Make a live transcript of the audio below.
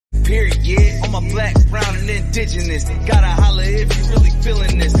period. On my black, brown, and indigenous. Gotta holler if you really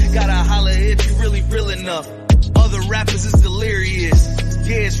feeling this. Gotta holler if you really real enough. Other rappers is delirious.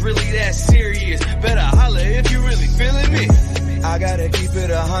 Yeah, it's really that serious. Better holler if you really feeling me. I gotta keep it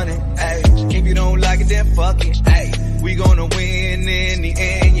 100, ayy. If you don't like it, then fuck it, ayy. We gonna win in the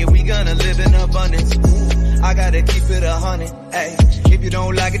end, yeah, we gonna live in abundance. I gotta keep it 100, ayy. If you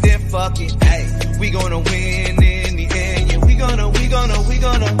don't like it, then fuck it, ayy. We gonna win in the end, yeah, we gonna.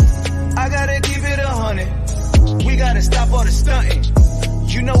 I gotta keep it 100. We gotta stop all the stunting.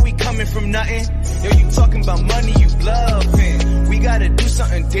 You know we coming from nothing. Yo, you talking about money, you bluffing. We gotta do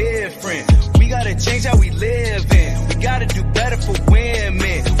something different. We gotta change how we live in. We gotta do better for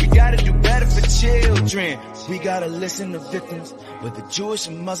women. We gotta do better for children. We gotta listen to victims, whether Jewish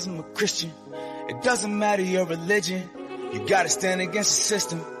or Muslim or Christian. It doesn't matter your religion. You gotta stand against the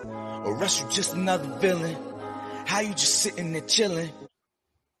system, or else you just another villain. How you just sitting there chilling?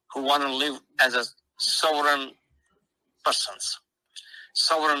 Who want to live as a sovereign persons,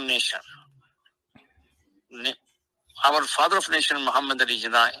 sovereign nation. Our father of nation, Muhammad Ali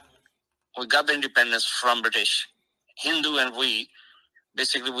Jinnah, we got the independence from British. Hindu and we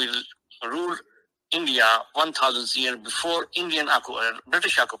ruled India 1,000 years before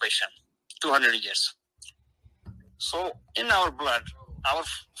British occupation, 200 years. So in our blood, our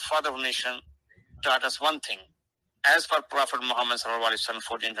father of nation taught us one thing. As per Prophet Muhammad sallallahu alaihi wasallam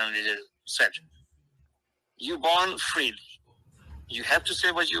 1400 said, you born freely. You have to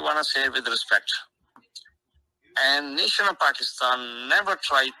say what you want to say with respect. And nation of Pakistan never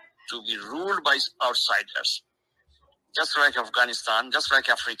tried to be ruled by outsiders. Just like Afghanistan, just like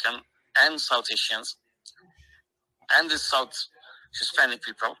African and South Asians and the South Hispanic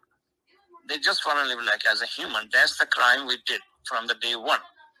people, they just want to live like as a human. That's the crime we did from the day one.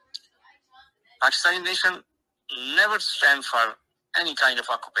 Pakistani nation never stand for any kind of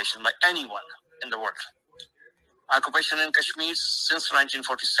occupation by anyone in the world. Occupation in Kashmir since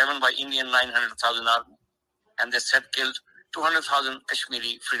 1947 by Indian 900,000 army, and they said killed 200,000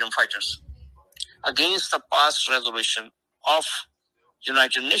 Kashmiri freedom fighters against the past resolution of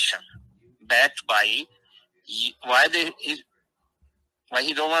United Nations, backed by why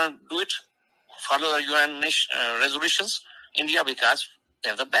he don't want to do it, follow the UN resolutions, India, because they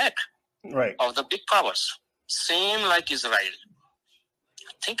have the back of the big powers. Same like Israel.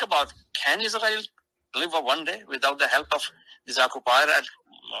 Think about, can Israel live one day without the help of this occupier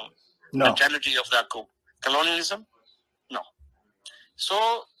mentality of the colonialism? No.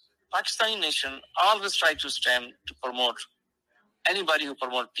 So Pakistani nation always try to stand to promote anybody who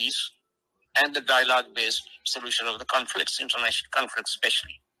promote peace and the dialogue-based solution of the conflicts, international conflicts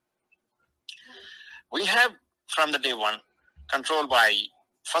especially. We have, from the day one, controlled by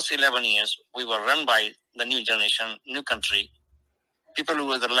first 11 years, we were run by the new generation, new country, people who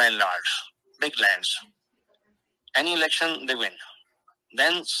were the landlords, big lands. Any election, they win.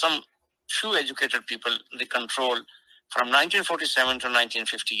 Then some few educated people, they control from 1947 to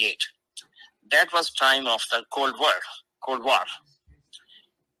 1958. That was time of the Cold War.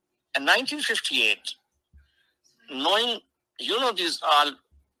 In 1958, knowing, these all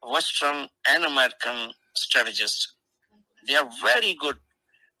Western and American strategists, they are very good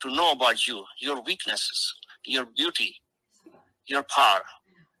to know about you, your weaknesses, your beauty, your power.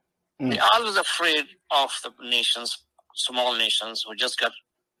 They're always afraid of the nations, small nations who just got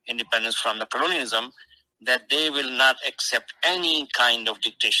independence from the colonialism, that they will not accept any kind of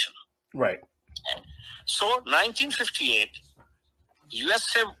dictation. Right. So 1958,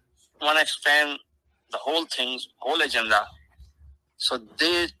 USA want to expand the whole things, whole agenda. So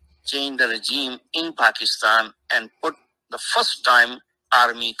they changed the regime in Pakistan and put the first time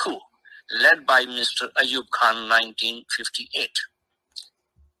army coup led by Mr. Ayub Khan, 1958.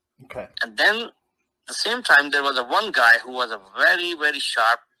 Okay. And then at the same time, there was one guy who was a very, very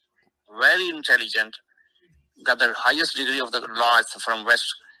sharp, very intelligent, got the highest degree of the law from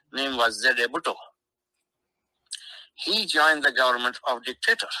West, name was Zed Bhutto. He joined the government of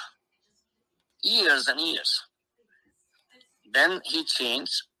dictator, years and years. Then he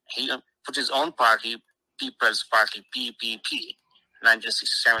changed, he put his own party, People's Party, PPP,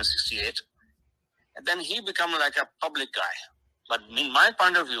 1967-68. And then he became like a public guy. But in my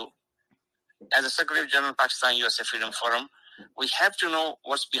point of view, as a Secretary General Pakistan USA Freedom Forum, we have to know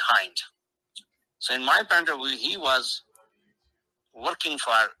what's behind. So in my point of view, he was working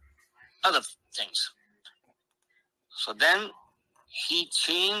for other things. So then he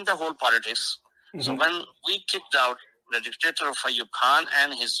changed the whole politics. Mm-hmm. So when we kicked out the dictator of Ayub Khan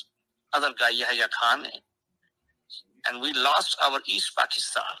and his other guy, Yahya Khan, and we lost our East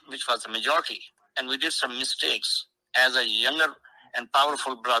Pakistan, which was the majority, and we did some mistakes as a younger and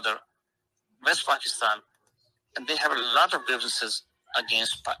powerful brother, West Pakistan, and they have a lot of grievances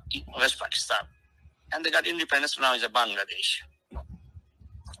against West Pakistan. And they got independence, now is a Bangladesh.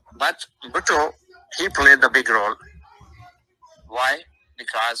 But Bhutto, he played the big role. Why?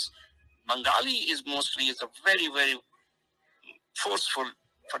 Because Bengali is a very, very forceful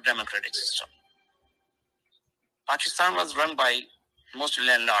for democratic system. Pakistan was run by mostly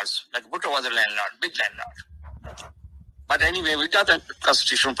landlords, like Bhutto was a landlord, big landlord. But anyway, we got a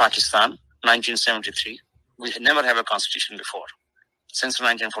constitution of Pakistan, 1973. We had never had a constitution before, since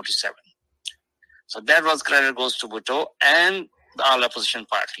 1947. So that was credit goes to Bhutto and all opposition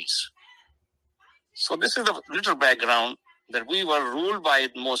parties. So this is the little background that we were ruled by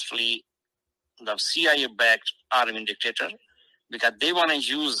mostly the CIA-backed army dictator, because they want to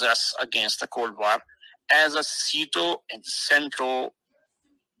use us against the Cold War as a CETO and CENTO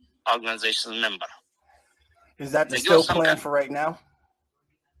organization member. Is that the still plan for right now?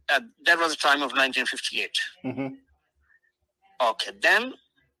 That was the time of 1958. Mm-hmm. Okay, then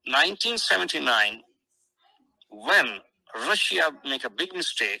 1979, when Russia make a big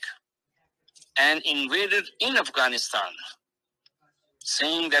mistake and invaded in Afghanistan,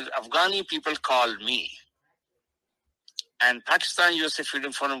 saying that Afghani people called me. And Pakistan USA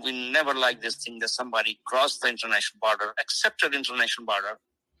Freedom Forum, we never like this thing that somebody crossed the international border, accepted international border.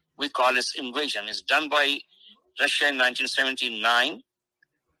 We call it invasion. It's done by Russia in 1979.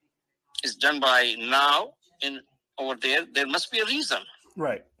 It's done by now over there. There must be a reason.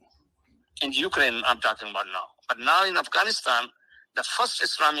 Right. In Ukraine, I'm talking about now. But now in Afghanistan, the first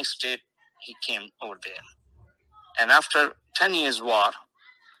Islamic state, he came over there. And after 10 years war,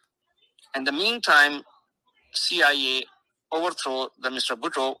 in the meantime, CIA overthrow the Mr.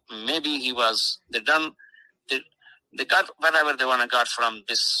 Bhutto. Maybe they got whatever they want to get from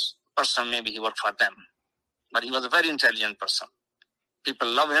this person. Maybe he worked for them. But he was a very intelligent person. People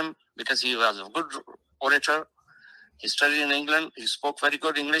love him because he was a good orator. He studied in England. He spoke very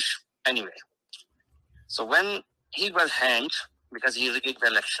good English. Anyway, so when he was hanged because he rigged the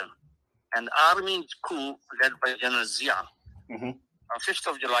election, and the army coup led by General Zia on 5th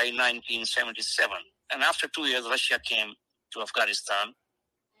of July 1977, and after 2 years, Russia came to Afghanistan,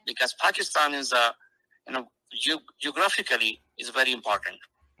 because Pakistan is geographically is very important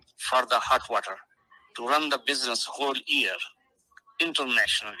for the hot water to run the business whole year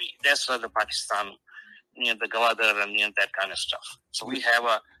internationally. That's why the Pakistan near the Gwadar and near that kind of stuff. So we have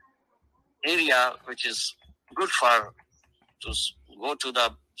a area which is good for to go to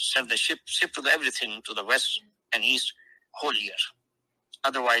the send the ship to the everything to the west and east whole year.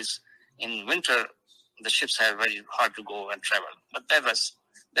 Otherwise, in winter the ships are very hard to go and travel. But that's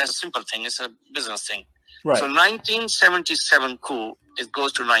a simple thing. It's a business thing. Right. So 1977 coup, it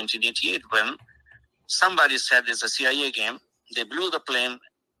goes to 1988 when somebody said it's a CIA game. They blew the plane,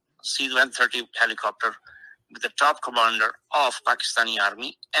 C-130 helicopter, with the top commander of Pakistani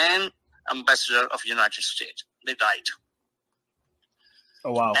army and ambassador of United States. They died.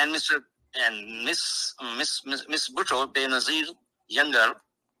 Oh wow! And Miss Bhutto, Benazir, younger,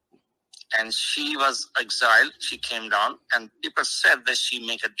 and she was exiled. She came down, and people said that she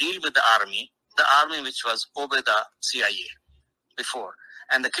make a deal with the army which was obey the CIA before,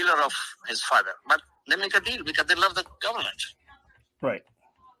 and the killer of his father. But they make a deal because they love the government. Right.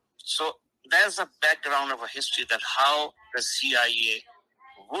 So there's a background of a history that how the CIA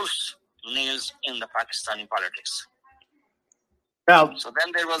wolf's nails in the Pakistani politics. Now, so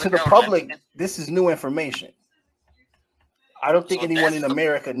then there was to the public, this is new information. I don't think anyone in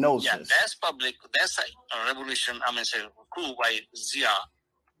America knows this. That's public. That's a revolution, coup by Zia,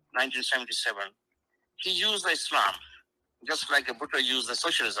 1977. He used Islam, just like Bhutto used the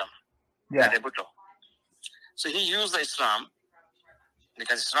socialism. Yeah. Bhutto. So he used Islam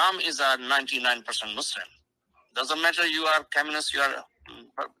because Islam is a 99% Muslim. Doesn't matter you are communist,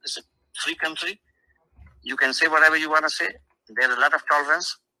 it's a free country. You can say whatever you want to say. There's a lot of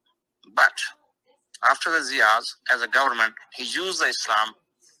tolerance. But after the Zias, as a government, he used the Islam,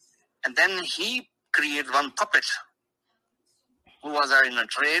 and then he created one puppet who was in a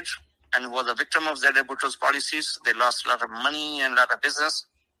trade and was a victim of Zia Bhutto's policies. They lost a lot of money and a lot of business.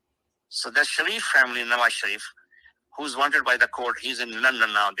 So the Sharif family, Nawaz Sharif, who's wanted by the court, he's in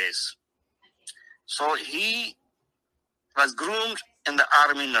London nowadays. So he was groomed in the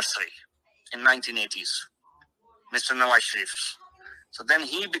army nursery in 1980s, Mr. Nawaz Sharif. So then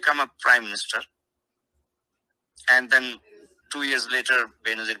he became a prime minister. And then 2 years later,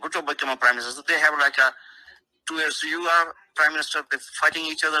 Benazir Bhutto became a prime minister. So they have like a 2 years. So you are prime minister, they're fighting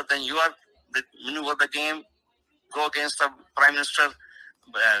each other. Then you are, they maneuver the game, go against the prime minister,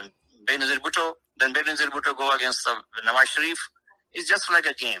 Benazir Bhutto. Then Benazir Bhutto go against the Nawaz Sharif. It's just like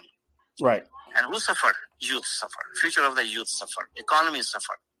a game. Right. And who suffered? Youth suffered. Future of the youth suffered. Economy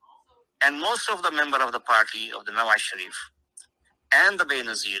suffered. And most of the member of the party of the Nawaz Sharif and the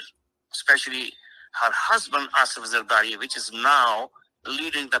Benazir, especially her husband Asif Zardari, which is now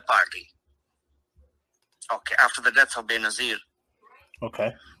leading the party. Okay, after the death of Benazir.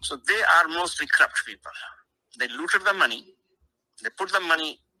 Okay. So they are mostly corrupt people. They looted the money. They put the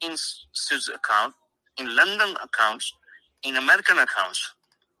money in Sid's account, in London accounts, in American accounts.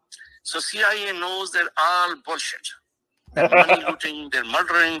 So CIA knows they're all bullshit. They're money looting, they're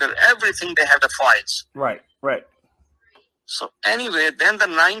murdering, they're everything. They have the files. Right, right. So anyway, then the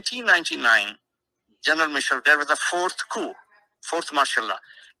 1999 General Musharraf, there was the fourth coup, fourth martial law,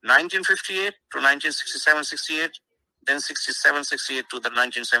 1958 to 1967-68, then 67-68 to the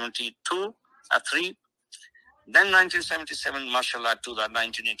 1972, 3, then 1977 martial law to the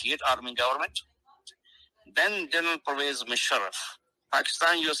 1988 army government, then General Pervez Musharraf.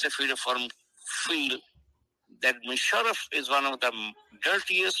 Pakistan USA Freedom Forum feel that Musharraf is one of the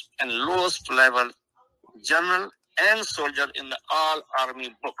dirtiest and lowest level general and soldier in the all army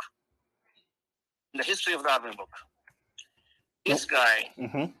book, in the history of the army book. This guy,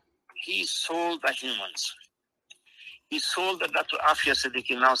 he sold the humans. He sold the Dr. Afia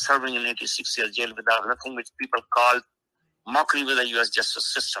Siddiqui, now serving in 86 years jail without nothing, which people called mockery with the U.S.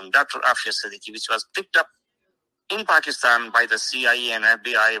 justice system. Dr. Afia Siddiqui, which was picked up in Pakistan by the CIA and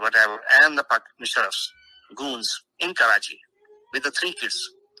FBI, whatever, and the Musharraf's goons in Karachi with the 3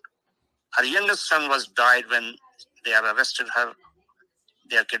 kids. Her youngest son was died when they are arrested her.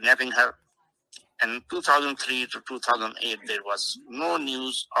 They are kidnapping her. And 2003 to 2008, there was no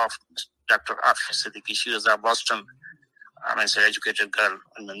news of Dr. Afia Siddiqui. She was a Boston, educated girl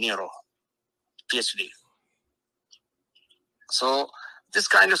in the Nero, PhD. So this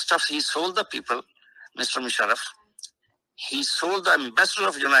kind of stuff, he sold the people, Mr. Musharraf. He sold the ambassador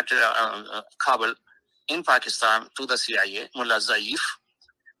of United Kabul in Pakistan to the CIA, Mullah Zaif.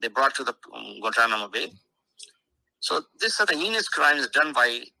 They brought to the Guantanamo Bay. So these are the heinous crimes done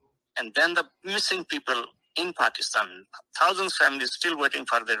by, and then the missing people in Pakistan. Thousands of families still waiting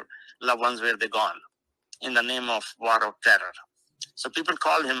for their loved ones where they're gone in the name of war of terror. So people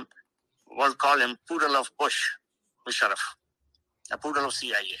call him Poodle of Bush, Musharraf, a poodle of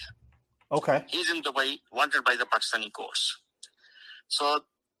CIA. Okay. He's in Dubai, wanted by the Pakistani courts. So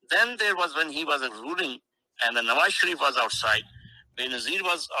then there was when he was ruling, and the Nawaz Sharif was outside, Benazir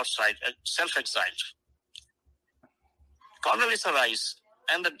was outside, self-exiled. Condoleezza Rice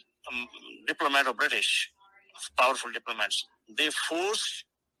and the diplomat of British, powerful diplomats, they forced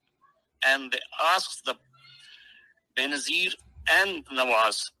and they asked the Benazir and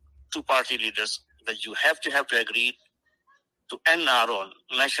Nawaz, 2 party leaders, that you have to agree to NRO,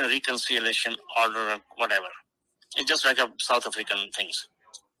 National Reconciliation Order, whatever. It's just like a South African things.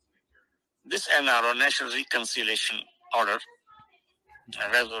 This NRO, National Reconciliation Order,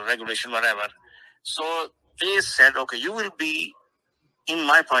 regulation, whatever. So they said, okay, you will be, in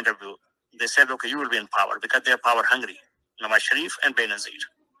my point of view, they said, okay, you will be in power because they are power hungry, Nawaz Sharif and Benazir.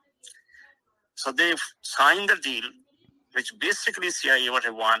 So they've signed the deal, which basically CIA what they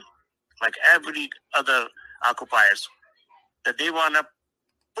want, like every other occupiers, that they want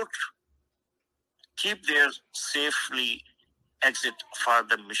to keep their safely exit for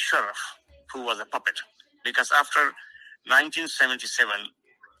the Musharraf, who was a puppet. Because after 1977,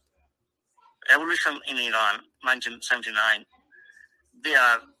 revolution in Iran, 1979, they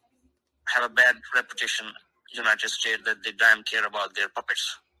have a bad reputation, United States, that they damn care about their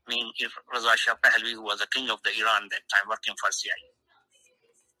puppets. I mean, Raza Shah Pahlavi, who was the king of the Iran that time, working for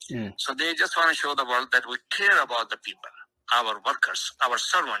CIA. So they just want to show the world that we care about the people, our workers, our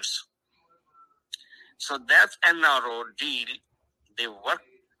servants. So that NRO deal, they work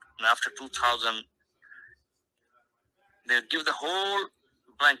after 2000. They give the whole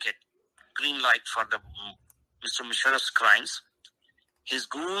blanket green light for the Mr. Musharraf's crimes. His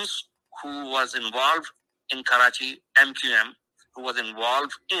goons, who was involved in Karachi, MQM, who was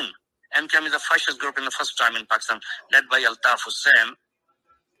involved in MQM is a fascist group in the first time in Pakistan, led by Altaf Hussain.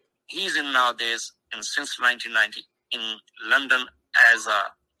 He's in nowadays, since 1990, in London as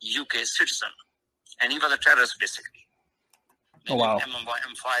a UK citizen. And he was a terrorist, basically. Oh, wow. M5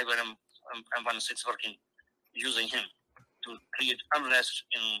 and M16 working, using him to create unrest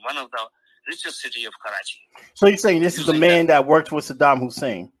in one of the richest city of Karachi. So you're saying this is the man that worked with Saddam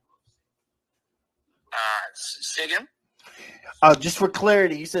Hussein? Say again? Just for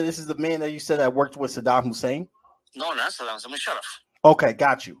clarity, you said this is the man that you said that worked with Saddam Hussein? No, not Saddam Hussein, Musharraf. Okay,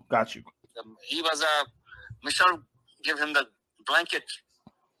 got you. He was Musharraf gave him the blanket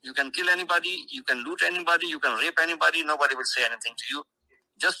You can kill anybody, you can loot anybody, you can rape anybody, nobody will say anything to you.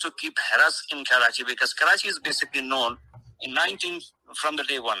 Just to keep harass in Karachi, because Karachi is basically known from the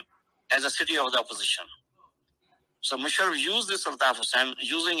day one as a city of the opposition. So Musharraf used this Altaf Hussain,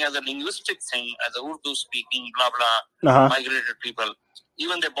 using as a linguistic thing, as a Urdu speaking, blah, blah, migrated people.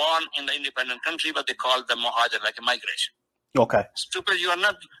 Even they born in the independent country, but they call them Muhajir, like a migration. Okay. Stupid, you are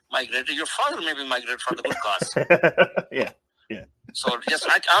not migrated. Your father may be migrated for the good cause. Yeah. So yes,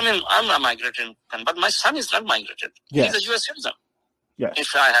 I'm a migrated, but my son is not migrated. Yes. He's a US citizen. Yes.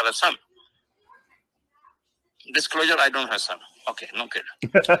 If I have a son. Disclosure, I don't have a son. Okay, no kid.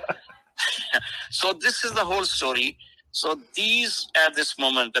 So this is the whole story. So these, at this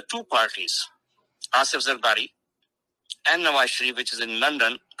moment, the two parties, Asif Zardari and Nawaz Sharif, which is in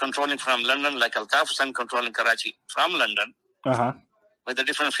London, controlling from London, like Altaf Hussain controlling Karachi from London, with the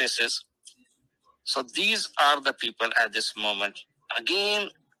different faces. So these are the people at this moment, again,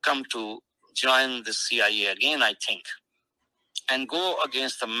 come to join the CIA again, I think, and go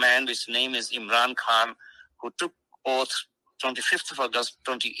against the man whose name is Imran Khan, who took oath 25th of August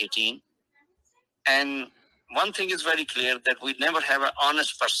 2018. And one thing is very clear, that we never have an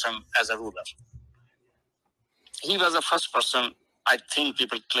honest person as a ruler. He was the first person, I think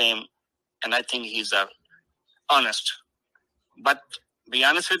people claim, and I think he's honest. But be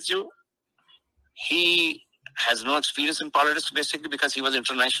honest with you, he has no experience in politics, basically, because he was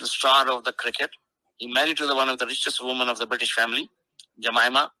international star of the cricket. He married to one of the richest women of the British family,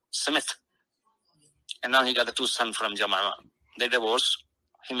 Jemima Smith. And now he got the two sons from Jemima. They divorced.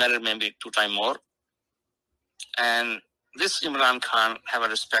 He married maybe 2 times more. And this Imran Khan have a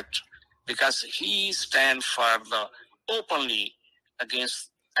respect, because he stands for the openly against,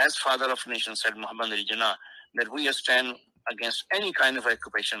 as father of nation said, Muhammad Ali Jinnah, that we stand against any kind of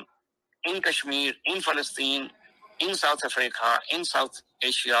occupation in Kashmir, in Palestine, in South Africa, in South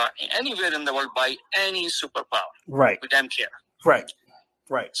Asia, anywhere in the world by any superpower. Right. We don't care. Right.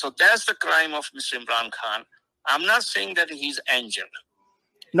 So that's the crime of Mr. Imran Khan. I'm not saying that he's angel.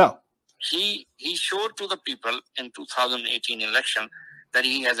 No. He showed to the people in 2018 election that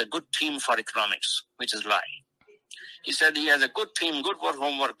he has a good team for economics, which is lie. He said he has a good team, good for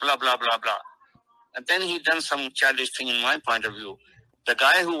homework, blah, blah, blah, blah. And then he done some childish thing in my point of view. The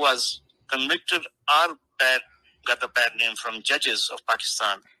guy who was convicted or got a bad name from judges of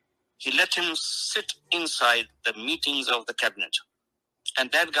Pakistan, he let him sit inside the meetings of the cabinet. And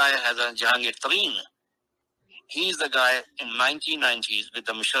that guy has a Jahangir Tareen. He's the guy in 1990s with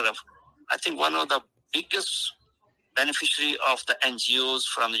the Musharraf, I think one of the biggest beneficiary of the NGOs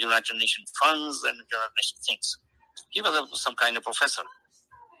from the United Nations funds and United Nations things. He was some kind of professor.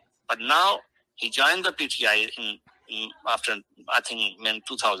 But now he joined the PTI after, I think, in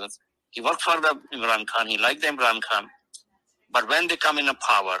 2000s. He worked for the Imran Khan. He liked the Imran Khan. But when they come in a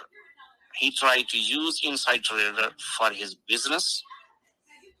power, he tried to use inside trader for his business,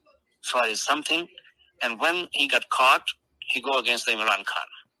 for his something. And when he got caught, he go against the Imran Khan.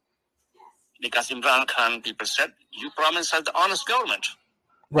 Because Imran Khan, people said, you promised us the honest government.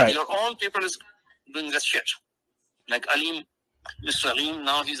 Right. Your own people is doing this shit. Like Aleem, Mr. Aleem,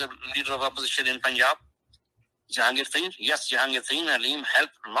 now he's a leader of opposition in Punjab. Jahangir Tareen, yes, Jahangir Tareen and Aleem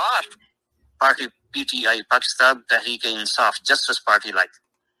helped a lot. Party PTI, Pakistan Tehreek-e-Insaf, Justice Party like.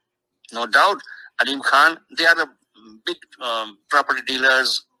 No doubt, Aleem Khan, they are the big property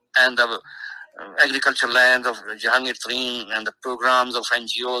dealers and the agricultural land of Jahangir Tareen and the programs of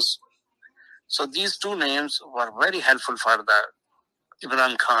NGOs. So these two names were very helpful for the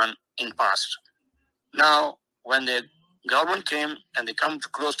Imran Khan in past. Now, when the government came and they come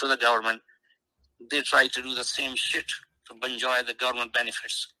close to the government, they try to do the same shit to enjoy the government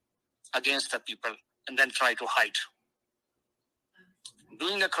benefits against the people and then try to hide.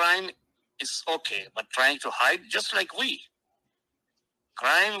 Doing a crime is okay, but trying to hide, just like we.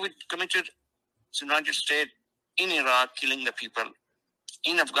 Crime we committed in the United States, in Iraq, killing the people,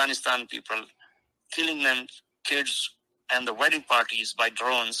 in Afghanistan people, killing them, kids, and the wedding parties by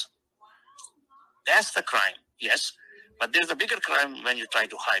drones. That's the crime, yes. But there's a bigger crime when you try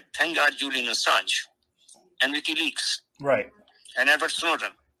to hide. Thank God Julian Assange and WikiLeaks. Right. And Edward Snowden.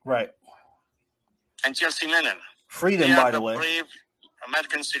 Right. And Chelsea Manning. Freedom, by the way. Brave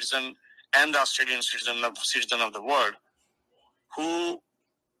American citizen and the Australian citizen of the world who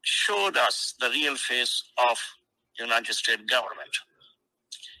showed us the real face of United States government.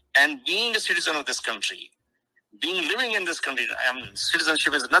 And being a citizen of this country, living in this country,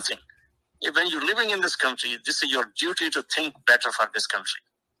 citizenship is nothing. When you're living in this country, this is your duty to think better for this country.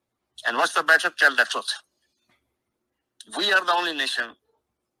 And what's the better? Tell the truth. We are the only nation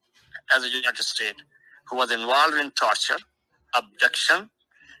as a United States who was involved in torture, abduction,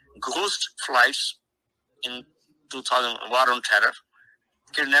 ghost flights in 2000, war on terror,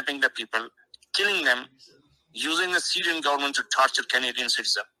 kidnapping the people, killing them, using the Syrian government to torture Canadian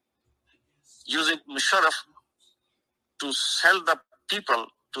citizens, using Musharraf to sell the people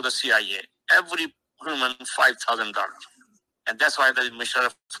to the CIA, every human $5,000. And that's why the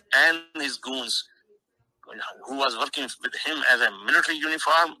Musharraf and his goons, who was working with him as a military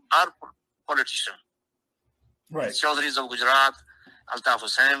uniform, are politicians. Right. Chaudhrys of Gujarat, Altaf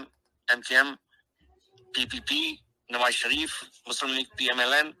Hussain, MKM, PPP, Nawaz Sharif, Muslim League,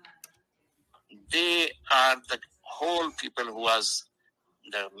 PMLN, they are the whole people who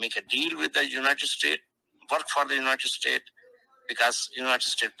make a deal with the United States, work for the United States, because United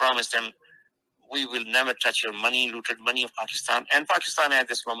States promised them, we will never touch your money, looted money of Pakistan. And Pakistan at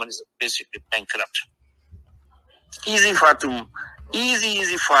this moment is basically bankrupt. Easy for the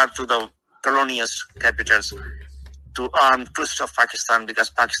colonial capitals to arm twist of Pakistan, because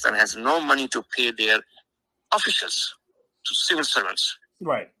Pakistan has no money to pay their officials, to civil servants.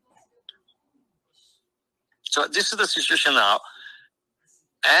 Right. So this is the situation now.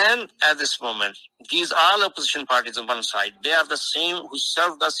 And at this moment, these all opposition parties on one side, they are the same who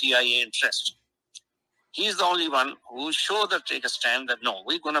serve the CIA interest. He's the only one who take a stand that no,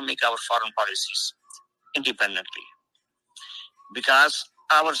 we're going to make our foreign policies independently. Because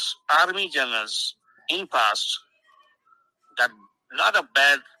our army generals in past got a lot of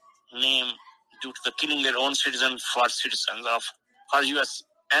bad name due to the killing their own citizens for US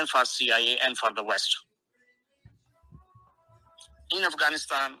and for CIA and for the West. In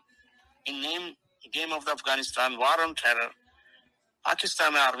Afghanistan, in game of the Afghanistan war on terror,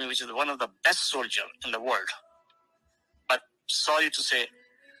 Pakistan army, which is one of the best soldiers in the world, but sorry to say,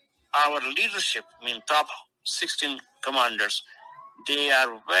 our leadership, top 16 commanders, they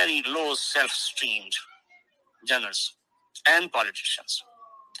are very low self-esteemed generals and politicians.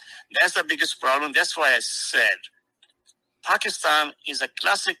 That's the biggest problem. That's why I said Pakistan is a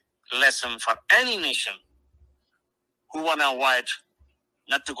classic lesson for any nation who want to avoid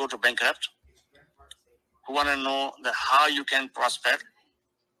not to go to bankrupt, who want to know how you can prosper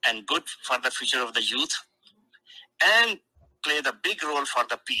and good for the future of the youth, and play the big role for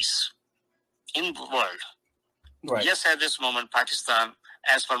the peace in the world. Right. Yes, at this moment, Pakistan,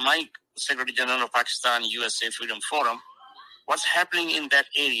 as per my Secretary General of Pakistan, USA Freedom Forum, what's happening in that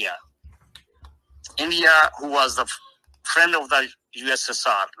area? India, who was the friend of the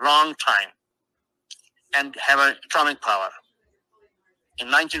USSR long time and have an atomic power. In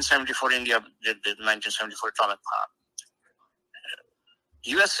 1974, India did the 1974 atomic power.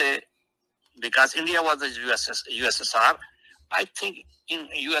 USA, because India was the USSR, I think in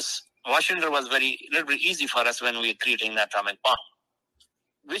US, Washington was a little bit easy for us when we were creating the atomic bomb,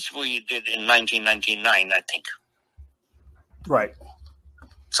 which we did in 1999, I think. Right.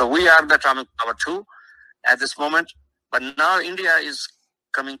 So we are the atomic power too at this moment, but now India is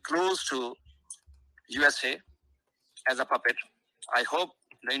coming close to USA as a puppet. I hope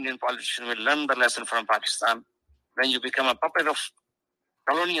the Indian politician will learn the lesson from Pakistan. When you become a puppet of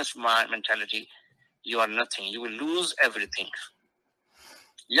colonial mentality, you are nothing. You will lose everything.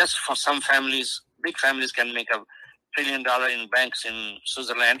 Yes, for some families, big families can make $1 trillion in banks in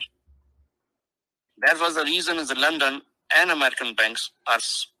Switzerland. That was the reason is the London and American banks are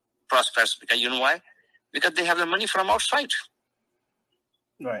prosperous. Because you know why? Because they have the money from outside.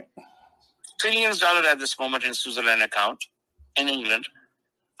 Right. Trillions of dollars at this moment in Switzerland account in England.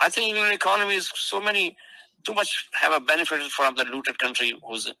 I think England economy is too much have a benefit from the looted country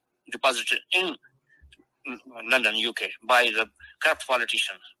who's deposited in London, UK, by the corrupt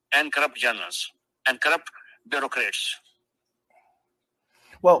politicians and corrupt journalists and corrupt bureaucrats.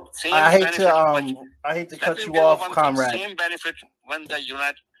 Well, I hate to cut you off, comrade. Same benefit when the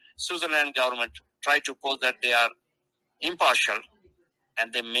Switzerland government try to pose that they are impartial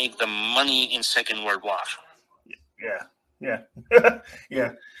and they make the money in Second World War. Yeah.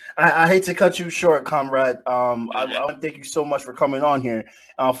 Yeah. I hate to cut you short, comrade. I want to thank you so much for coming on here.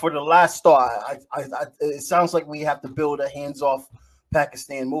 For the last thought, it sounds like we have to build a hands-off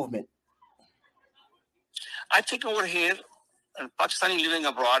Pakistan movement. I think over here, Pakistani living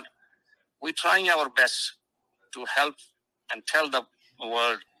abroad, we're trying our best to help and tell the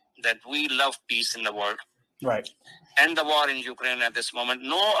world that we love peace in the world. Right. End the war in Ukraine at this moment.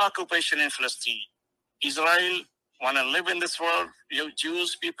 No occupation in Palestine. Israel want to live in this world.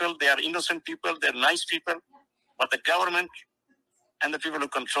 Jewish people, they are innocent people, they're nice people. But the government and the people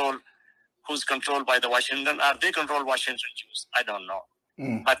who's controlled by the Washington, are they control Washington Jews? I don't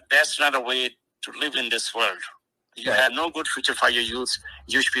know. But that's not a way to live in this world. You have no good future for your youth,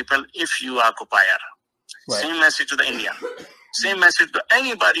 Jewish people, if you are occupier. Right. Same message to the India. Same message to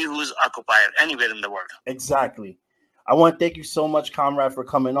anybody who's occupied anywhere in the world. Exactly. I want to thank you so much, Comrade, for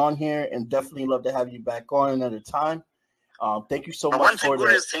coming on here, and definitely love to have you back on another time. Thank you so much for that.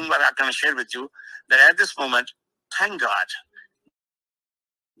 One thing what I'm going to share with you, that at this moment, thank God,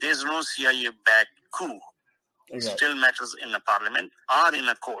 there's no CIA-backed coup. Still matters in the parliament or in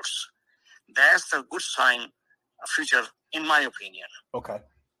the courts. That's a good sign of future, in my opinion. Okay.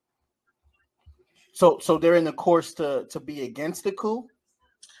 So they're in the course to be against the coup?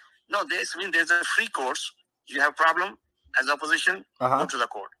 No, there's a free course. You have a problem as opposition, go to the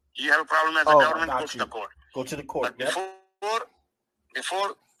court. You have a problem as a government, go to the court. Go to the court. But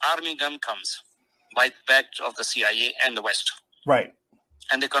before army gun comes by back of the CIA and the West. Right.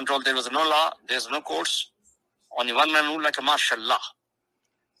 And they control, there was no law, there's no courts, only one man rule like a martial law.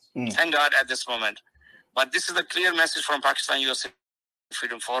 Thank God at this moment. But this is a clear message from Pakistan USA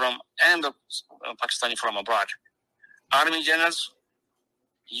Freedom Forum and the Pakistani from abroad. Army generals,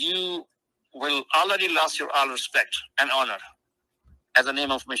 you will already lost your all respect and honor as the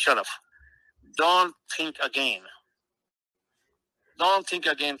name of Musharraf. Don't think again. Don't think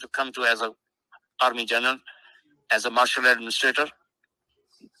again to come to as a army general, as a martial administrator.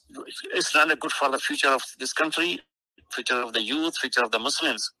 It's not a good for the future of this country, future of the youth, future of the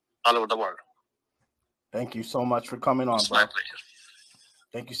Muslims all over the world. Thank you so much for coming on. It's my pleasure.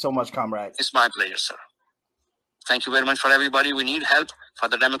 Thank you so much, Comrade. It's my pleasure, sir. Thank you very much for everybody. We need help for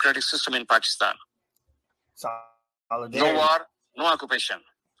the democratic system in Pakistan. Solidarity. No war, no occupation.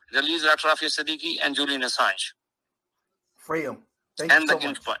 Release Dr. Rafi Siddiqui and Julian Assange. Freedom. Thank you so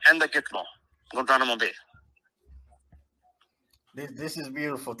much. And the Gitmo. Guantanamo Bay. This is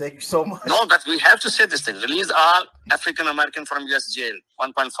beautiful. Thank you so much. No, but we have to say this thing. Release all African American from U.S. jail,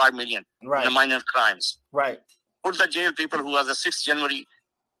 1.5 million, in the minor crimes. Right. Put the jail people who was the 6th January,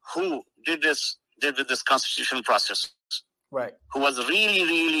 who did with this constitutional process. Right. Who was really,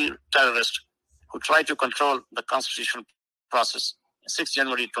 really terrorist, who tried to control the constitutional process. 6th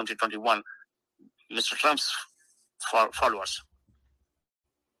January 2021, Mr. Trump's followers.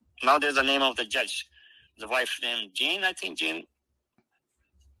 Now there's the name of the judge. The wife's name, Jane, I think Jane.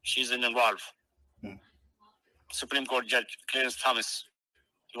 She's involved. Supreme Court Judge Clarence Thomas'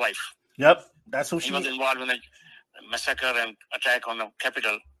 wife. Yep, that's who she was involved in a massacre and attack on the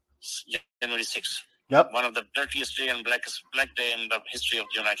Capitol, January 6th. Yep. One of the dirtiest day and black day in the history of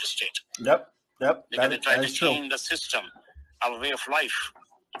the United States. Yep. Because they tried to change the system, our way of life.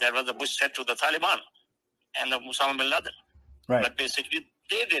 That was the Bush said to the Taliban and the Osama bin Laden. Right. But basically,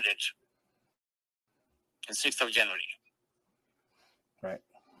 they did it on 6th of January. Right.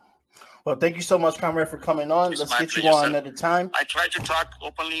 Well, thank you so much, Comrade, for coming on. Let's get you on at a time. I try to talk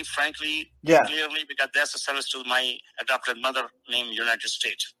openly, frankly, clearly, because that's a service to my adopted mother named United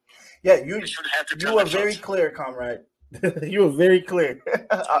States. Yeah, you are very clear, Comrade. You were very clear.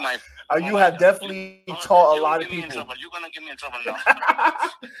 You have definitely taught a lot of people. You're going to get me in trouble now.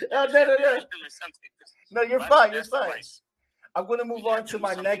 No, you're fine. You're fine. I'm going to move on to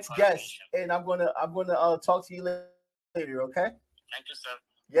my next guest, and I'm going to talk to you later, okay? Thank you, sir.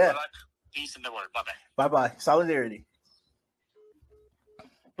 Yeah. Peace in the world. Bye-bye. Bye-bye. Solidarity.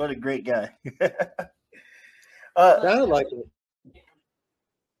 What a great guy. I like it.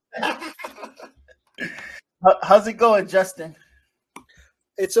 How's it going, Justin?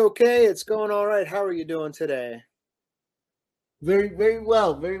 It's okay. It's going all right. How are you doing today? Very, very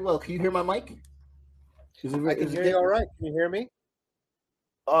well. Very well. Can you hear my mic? I can hear you all right. Can you hear me?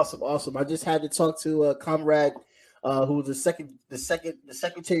 Awesome. I just had to talk to Comrade, who was the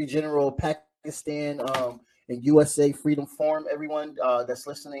Secretary General of Pakistan and USA Freedom Forum. Everyone that's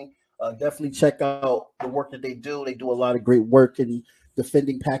listening, definitely check out the work that they do. They do a lot of great work in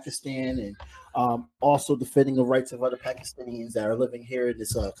defending Pakistan and also defending the rights of other Pakistanis that are living here in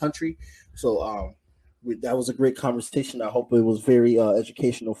this country. So that was a great conversation. I hope it was very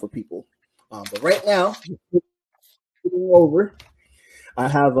educational for people. But right now, over, I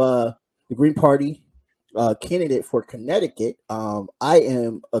have the Green Party candidate for Connecticut. I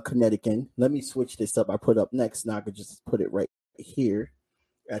am a Connecticut. Let me switch this up. I put up next. Now I could just put it right here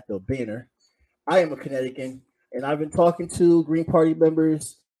at the banner. I am a Connecticut, and I've been talking to Green Party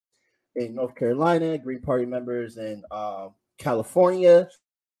members in North Carolina, Green Party members in California,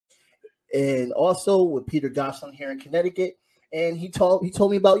 and also with Peter Gosselin here in Connecticut. And he told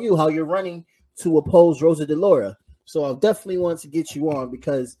me about you, how you're running to oppose Rosa DeLauro. So I definitely want to get you on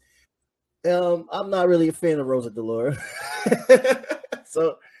because I'm not really a fan of Rosa DeLauro.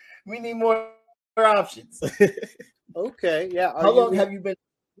 So we need more options. Okay, yeah. How long have you been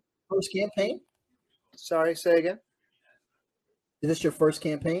first campaign? Sorry, say again. Is this your first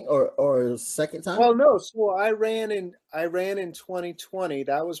campaign or second time? Well, no. So I ran in 2020.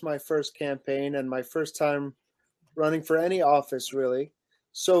 That was my first campaign and my first time running for any office, really.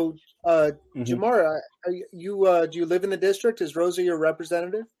 So, Jamar, do you live in the district? Is Rosa your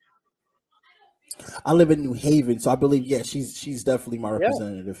representative? I live in New Haven, so I believe she's definitely my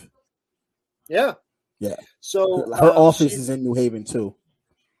representative. Yeah. Yeah. So her office is in New Haven too.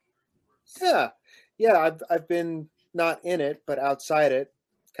 Yeah. I've been not in it, but outside it,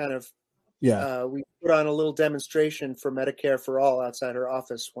 kind of. Yeah. We put on a little demonstration for Medicare for All outside her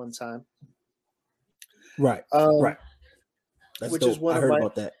office one time. Right. Right. That's which dope. is one I of heard my.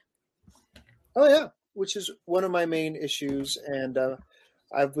 about that. Oh yeah, which is one of my main issues, and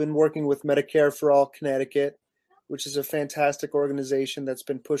I've been working with Medicare for All Connecticut, which is a fantastic organization that's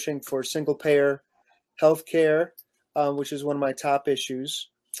been pushing for single payer health care, which is one of my top issues.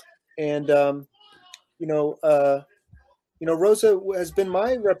 And Rosa has been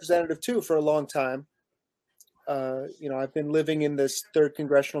my representative too for a long time. I've been living in this 3rd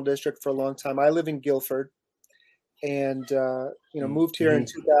congressional district for a long time. I live in Guilford, and moved here in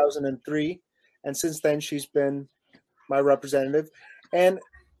 2003, and since then she's been my representative. And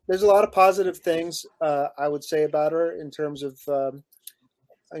there's a lot of positive things I would say about her in terms of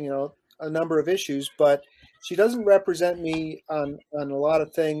a number of issues, but she doesn't represent me on a lot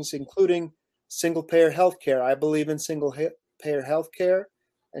of things, including single payer healthcare. I believe in single payer healthcare,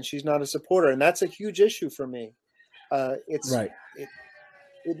 and she's not a supporter, and that's a huge issue for me. It's right.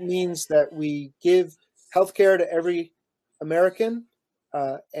 It means that we give healthcare to every American,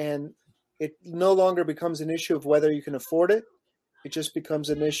 and it no longer becomes an issue of whether you can afford it. It just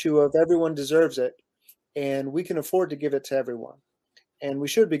becomes an issue of everyone deserves it, and we can afford to give it to everyone, and we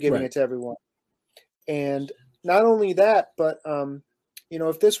should be giving it to everyone. And not only that, but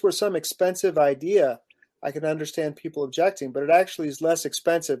if this were some expensive idea, I could understand people objecting, but it actually is less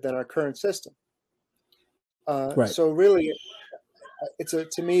expensive than our current system. So really,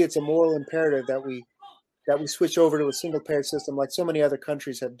 to me, it's a moral imperative that we switch over to a single payer system like so many other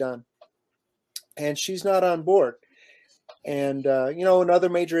countries have done. And she's not on board. And another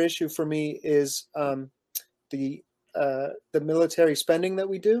major issue for me is the military spending that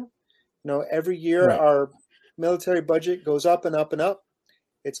we do. Every year our military budget goes up and up and up.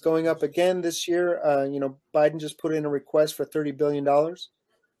 It's going up again this year. Biden just put in a request for $30 billion,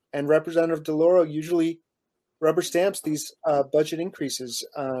 and Representative DeLauro usually rubber stamps these budget increases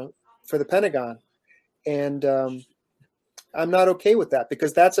for the Pentagon. And I'm not okay with that,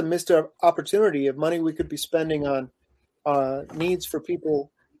 because that's a missed opportunity of money we could be spending on needs for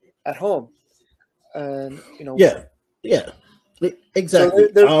people at home. And exactly.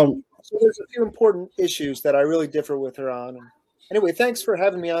 So there's a few important issues that I really differ with her on. And anyway, thanks for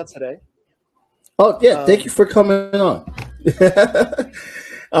having me on today. Oh yeah, thank you for coming on.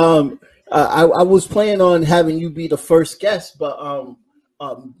 I was planning on having you be the first guest, but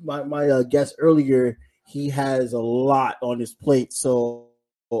my guest earlier, he has a lot on his plate, so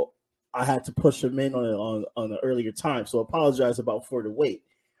I had to push him in on an earlier time. So apologize for the wait.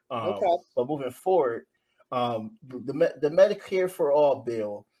 Okay. But moving forward, the Medicare for All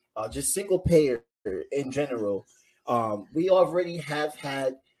bill, just single payer in general, we already have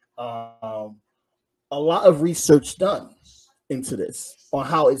had a lot of research done into this on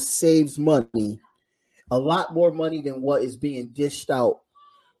how it saves money, a lot more money than what is being dished out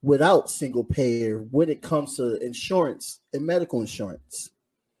without single payer when it comes to insurance and medical insurance.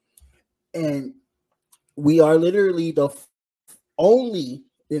 And we are literally the only,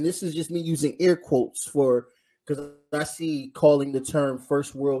 and this is just me using air quotes because I see calling the term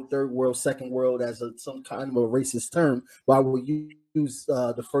first world, third world, second world as some kind of a racist term, but I will use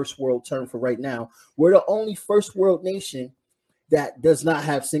the first world term for right now. We're the only first world nation that does not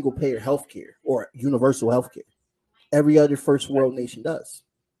have single payer healthcare or universal healthcare. Every other first world nation does.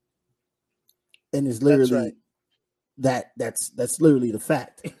 And it's literally that's literally the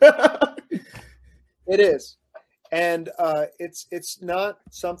fact. It is. And it's not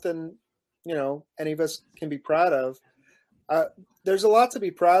something, any of us can be proud of. There's a lot to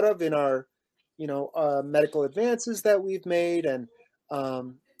be proud of in our, medical advances that we've made, and,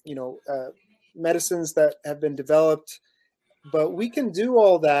 medicines that have been developed. But we can do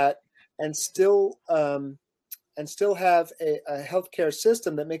all that and still have a healthcare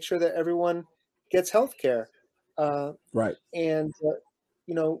system that makes sure that everyone gets healthcare. Right. And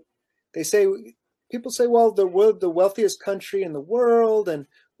people say, well, we're the wealthiest country in the world, and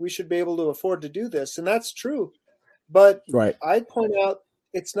we should be able to afford to do this, and that's true. But I point out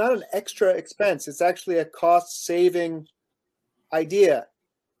it's not an extra expense; it's actually a cost-saving idea.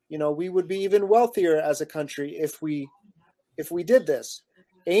 We would be even wealthier as a country if we if we did this,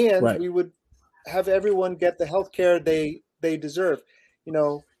 and Right. we would have everyone get the health care they deserve.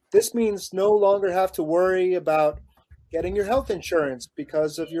 This means no longer have to worry about getting your health insurance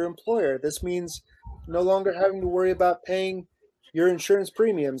because of your employer. This means no longer having to worry about paying your insurance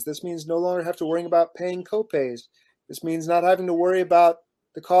premiums. This means no longer have to worry about paying copays. This means not having to worry about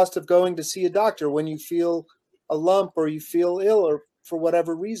the cost of going to see a doctor when you feel a lump or you feel ill or for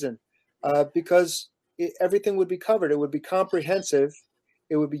whatever reason, because everything would be covered. It would be comprehensive.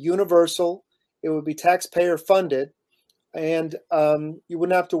 It would be universal. It would be taxpayer funded. And you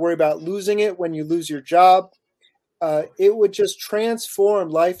wouldn't have to worry about losing it when you lose your job. It would just transform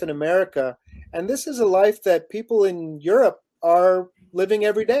life in America. And this is a life that people in Europe are living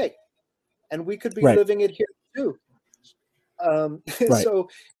every day. And we could be Right. living it here too. Right. So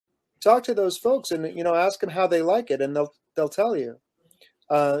talk to those folks and, ask them how they like it, and they'll tell you.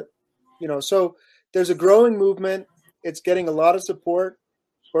 So there's a growing movement. It's getting a lot of support.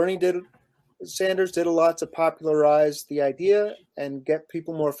 Sanders did a lot to popularize the idea and get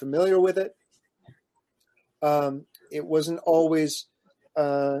people more familiar with it. It wasn't always,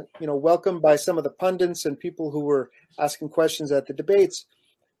 welcomed by some of the pundits and people who were asking questions at the debates,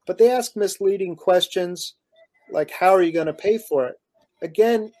 but they asked misleading questions like, how are you going to pay for it?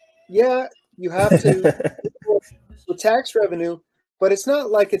 Again, yeah, you have to with tax revenue, but it's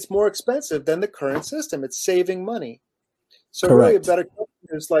not like it's more expensive than the current system. It's saving money. So really a better question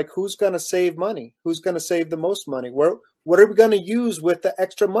is like, who's going to save money? Who's going to save the most money? What are we going to use with the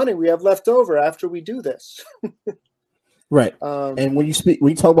extra money we have left over after we do this? Right. And when you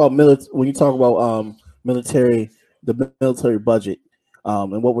talk about military, the military budget,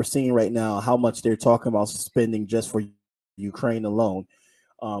 and what we're seeing right now, how much they're talking about spending just for Ukraine alone,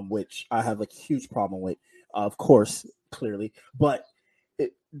 which I have a huge problem with, of course, clearly, but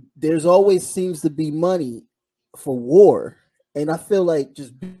there's always seems to be money for war. And I feel like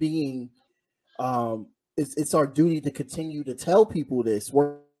just being, it's our duty to continue to tell people this,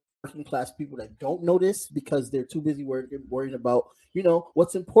 working class people that don't know this because they're too busy worrying about,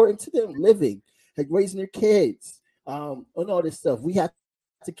 what's important to them, living, like raising their kids, and all this stuff. We have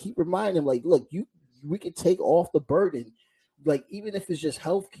to keep reminding them, like, look, we could take off the burden, like even if it's just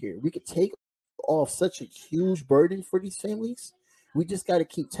healthcare, we could take off such a huge burden for these families. We just got to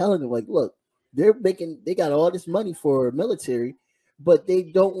keep telling them, like, look, they got all this money for military, but they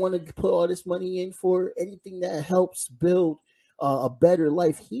don't want to put all this money in for anything that helps build a better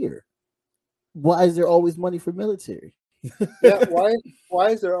life here. Why is there always money for military? Yeah, why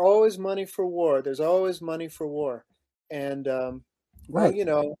is there always money for war? There's always money for war. And right.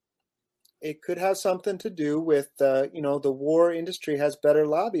 Well, it could have something to do with the war industry has better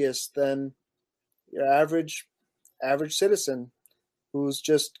lobbyists than your average citizen who's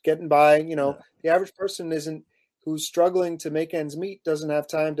just getting by. The average person who's struggling to make ends meet doesn't have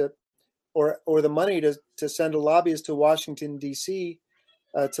time to or the money to send a lobbyist to Washington, D.C.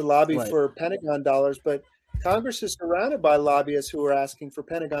 To lobby for Pentagon dollars. But Congress is surrounded by lobbyists who are asking for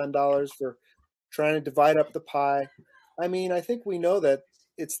Pentagon dollars for trying to divide up the pie. I mean, I think we know that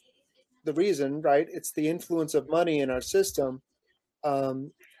it's the reason, right? It's the influence of money in our system.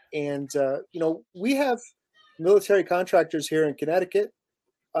 We have military contractors here in Connecticut.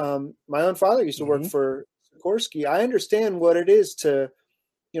 My own father used to work for Sikorsky. I understand what it is to,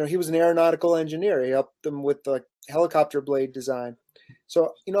 he was an aeronautical engineer. He helped them with the helicopter blade design.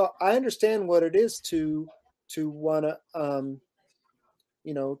 So, I understand what it is to want to,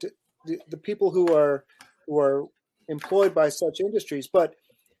 the people who are employed by such industries, but,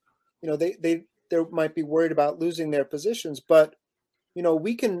 they might be worried about losing their positions, but,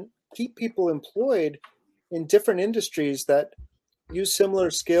 we can keep people employed in different industries that use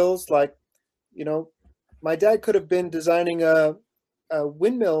similar skills. Like, my dad could have been designing a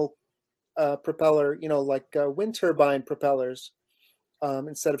windmill propeller, like wind turbine propellers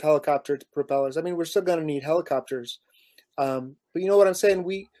instead of helicopter propellers. I mean, we're still going to need helicopters. But you know what I'm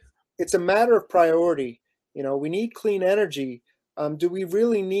saying? It's a matter of priority. We need clean energy. Do we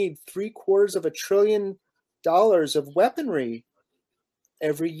really need $750 billion of weaponry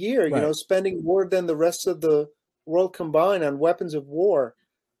every year? Right. Spending more than the rest of the world combined on weapons of war.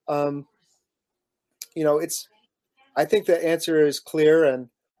 I think the answer is clear, and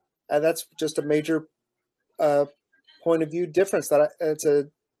that's just a major point of view difference that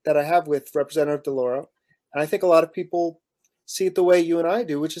I have with Representative DeLauro. And I think a lot of people see it the way you and I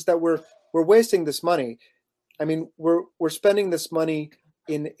do, which is that we're wasting this money. I mean, we're spending this money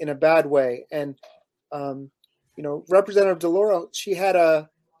in a bad way. And Representative DeLauro, she had a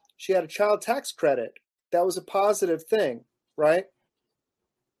child tax credit. That was a positive thing, right?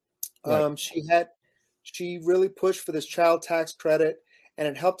 She had she really pushed for this child tax credit, and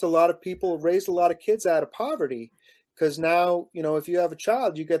it helped a lot of people, raised a lot of kids out of poverty, because now, if you have a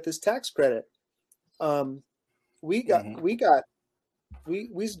child, you get this tax credit. We got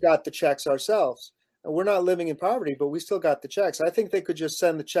the checks ourselves, and we're not living in poverty, but we still got the checks. I think they could just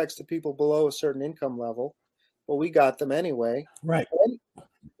send the checks to people below a certain income level. Well, we got them anyway. Right.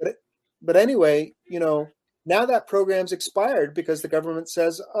 But anyway, now that program's expired because the government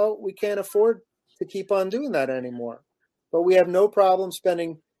says, oh, we can't afford to keep on doing that anymore. But we have no problem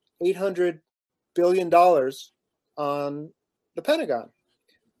spending $800 billion on the Pentagon.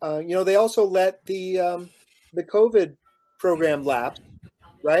 They also let the COVID program lapse,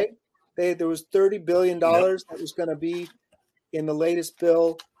 right? There was $30 billion that was going to be in the latest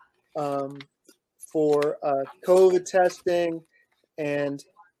bill for COVID testing, and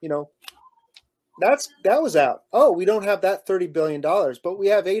that was out. Oh, we don't have that $30 billion, but we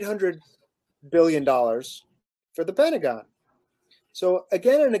have $800 billion for the Pentagon. So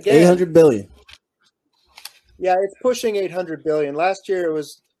again and again, $800 billion. Yeah, it's pushing $800 billion. Last year it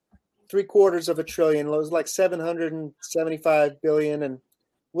was $750 billion. It was like $775 billion, and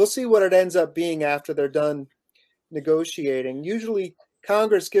we'll see what it ends up being after they're done negotiating. Usually,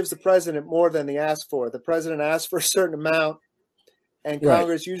 Congress gives the president more than they ask for. The president asks for a certain amount, and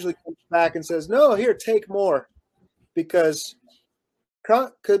Congress usually comes back and says, "No, here, take more," because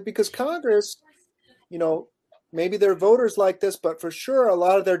Congress, maybe their voters like this, but for sure a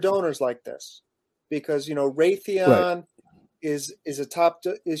lot of their donors like this, because Raytheon is a top.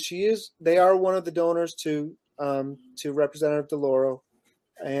 They are one of the donors to Representative DeLauro,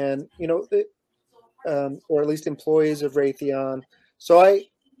 and or at least employees of Raytheon. So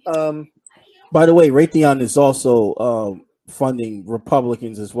by the way, Raytheon is also funding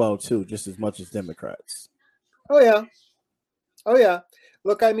Republicans as well too, just as much as Democrats. Oh yeah.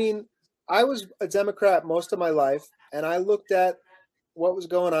 Look, I mean, I was a Democrat most of my life, and I looked at what was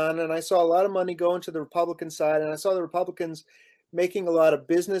going on, and I saw a lot of money going to the Republican side, and I saw the Republicans making a lot of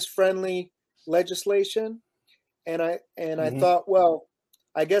business-friendly legislation, and I thought, well,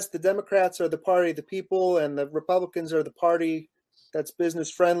 I guess the Democrats are the party of the people, and the Republicans are the party that's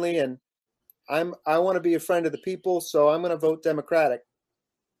business-friendly, and I want to be a friend of the people, so I'm going to vote Democratic.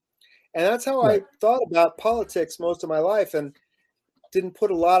 And that's how I thought about politics most of my life, and didn't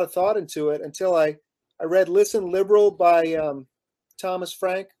put a lot of thought into it until I read Listen Liberal by Thomas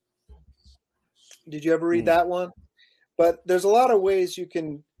Frank. Did you ever read that one? But there's a lot of ways you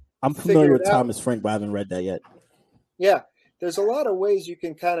can. I'm familiar with Thomas Frank, but I haven't read that yet. Yeah, there's a lot of ways you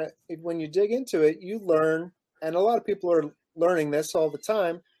can kind of, when you dig into it, you learn, and a lot of people are learning this all the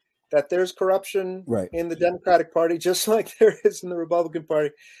time, that there's corruption in the Democratic Party, just like there is in the Republican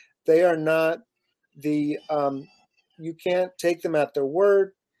Party. They are not you can't take them at their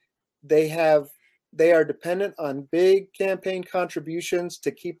word. They are dependent on big campaign contributions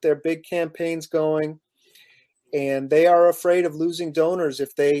to keep their big campaigns going. And they are afraid of losing donors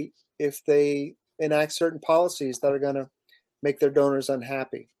if they enact certain policies that are going to make their donors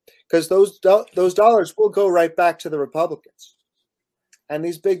unhappy. Because those dollars will go right back to the Republicans. And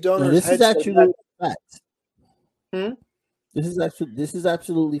these big donors. Now, this is actually facts. This is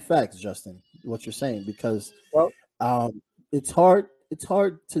absolutely facts, Justin. What you're saying, because it's hard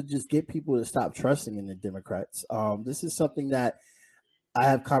to just get people to stop trusting in the Democrats. This is something that I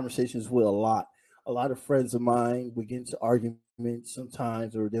have conversations with a lot of friends of mine. We get into arguments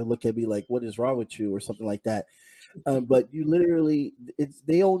sometimes, or they'll look at me like, "What is wrong with you?" or something like that. But you literally,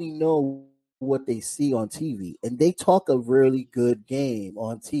 they only know what they see on TV, and they talk a really good game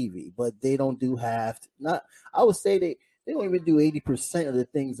on TV, but they don't do I would say they don't even do 80% of the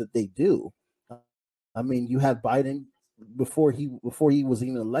things that they do. I mean, you have Biden before he was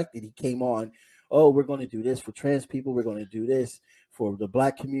even elected, he came on, "Oh, we're going to do this for trans people, we're going to do this for the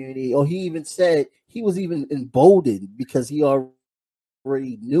black community." Oh, he even said, he was even emboldened because he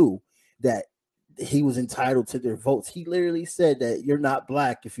already knew that he was entitled to their votes. He literally said that you're not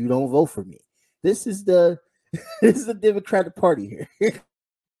black if you don't vote for me. This is the Democratic Party here.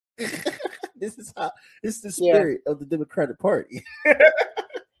 This is the spirit of the Democratic Party.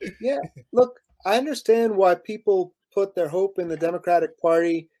 Yeah. Look, I understand why people put their hope in the Democratic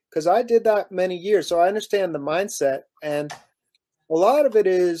Party, because I did that many years. So I understand the mindset. And a lot of it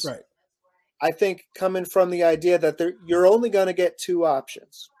is, I think, coming from the idea that you're only going to get two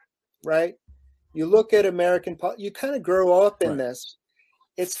options, right? You look at American, you kind of grow up in this.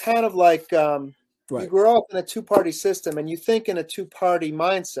 It's kind of like you grow up in a two-party system, and you think in a two-party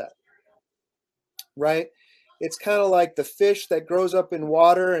mindset, right? It's kind of like the fish that grows up in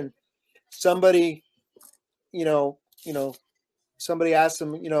water, and somebody, somebody asks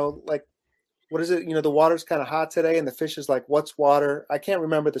them, like, what is it? You know, the water's kind of hot today, and the fish is like, "What's water?" I can't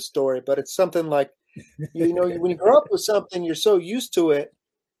remember the story, but it's something like, you know, when you grow up with something, you're so used to it,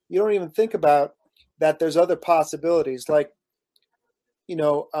 you don't even think about that there's other possibilities. Like, you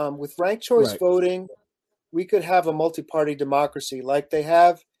know, with ranked choice voting, we could have a multi-party democracy like they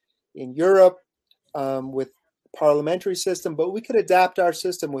have in Europe with parliamentary system, but we could adapt our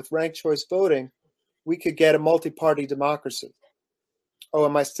system with ranked choice voting. We could get a multi-party democracy. Oh,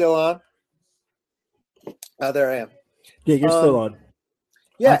 am I still on? Oh, there I am. Yeah, you're still on.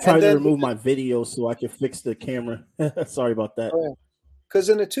 Yeah, I'm trying to remove my video so I can fix the camera. Sorry about that. Because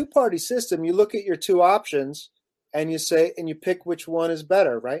in a two-party system, you look at your two options and you say, and you pick which one is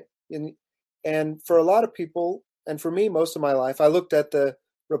better, right? And for a lot of people, and for me, most of my life, I looked at the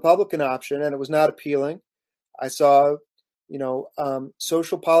Republican option and it was not appealing. I saw, you know,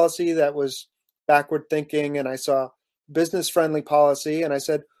 social policy that was backward thinking, and I saw business-friendly policy, and I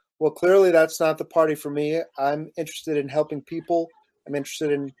said, well, clearly that's not the party for me. I'm interested in helping people. I'm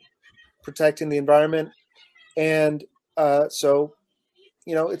interested in protecting the environment, and so,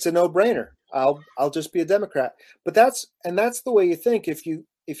 you know, it's a no-brainer. I'll just be a Democrat. But that's the way you think if you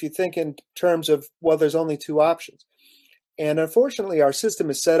think in terms of, well, there's only two options. And unfortunately, our system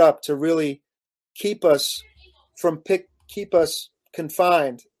is set up to really keep us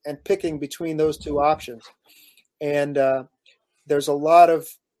confined and picking between those two options. And there's a lot of,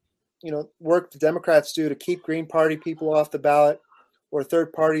 you know, work the Democrats do to keep Green Party people off the ballot or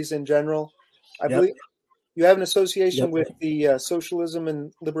third parties in general. I believe you have an association with the Socialism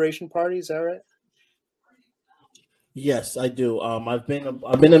and Liberation Party. Is that right? Yes, I do. I've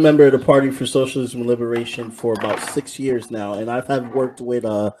been a member of the Party for Socialism and Liberation for about 6 years now, and I've worked with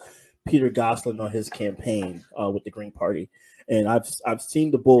Peter Gosselin on his campaign with the Green Party, and I've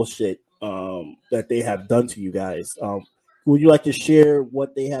seen the bullshit that they have done to you guys. Would you like to share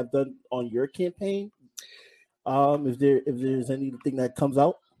what they have done on your campaign? If there's anything that comes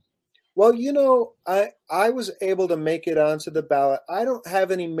out? Well, you know, I was able to make it onto the ballot. I don't have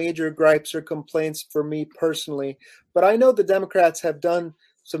any major gripes or complaints for me personally, but I know the Democrats have done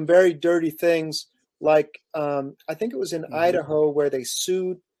some very dirty things. Like I think it was in Idaho where they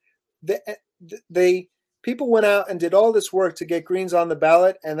sued. People went out and did all this work to get Greens on the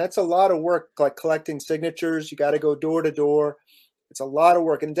ballot, and that's a lot of work, like collecting signatures. You got to go door to door. It's a lot of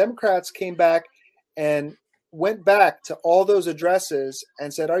work. And Democrats came back and went back to all those addresses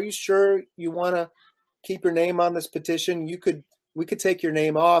and said, "Are you sure you want to keep your name on this petition? We could take your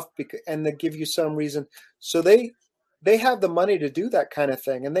name off and then give you some reason." So they have the money to do that kind of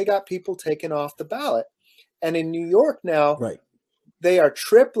thing, and they got people taken off the ballot. And in New York now, they are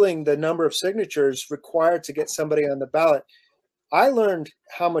tripling the number of signatures required to get somebody on the ballot. I learned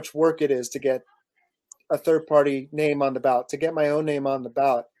how much work it is to get a third party name on the ballot, to get my own name on the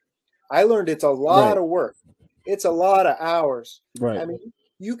ballot. I learned it's a lot of work. It's a lot of hours. Right. I mean,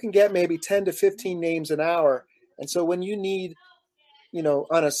 you can get maybe 10 to 15 names an hour. And so when you need, you know,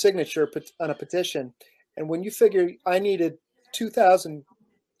 on a signature, on a petition, and when you figure I needed 2,000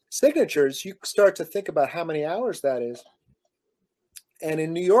 signatures, you start to think about how many hours that is. And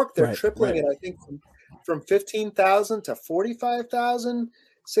in New York, they're tripling it, I think, from 15,000 to 45,000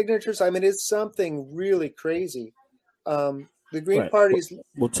 signatures. I mean, it's something really crazy. The Green Party's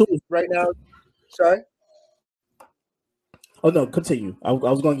right now. Sorry? Oh, no, continue. I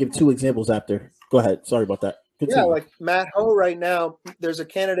was going to give two examples after. Go ahead. Sorry about that. Continue. Yeah, like Matt Howe right now, there's a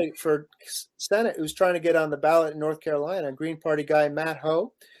candidate for Senate who's trying to get on the ballot in North Carolina, a Green Party guy, Matt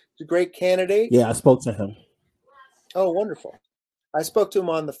Howe. He's a great candidate. Yeah, I spoke to him. Oh, wonderful. I spoke to him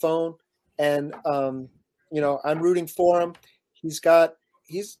on the phone, and you know, I'm rooting for him. He's got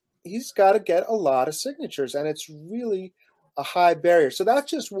to get a lot of signatures, and it's really a high barrier. So that's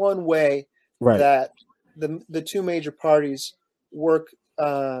just one way that the two major parties work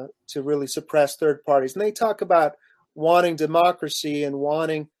to really suppress third parties. And they talk about wanting democracy and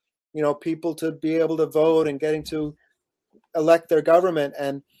wanting, you know, people to be able to vote and getting to elect their government.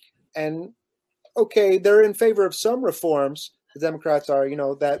 And okay, they're in favor of some reforms. The Democrats are, you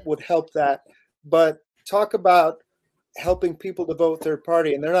know, that would help that. But talk about helping people to vote third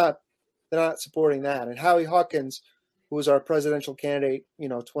party, and they're not supporting that. And Howie Hawkins, who was our presidential candidate, you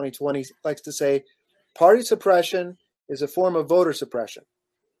know, 2020, likes to say, party suppression is a form of voter suppression.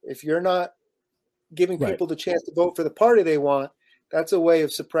 If you're not giving people the chance to vote for the party they want, that's a way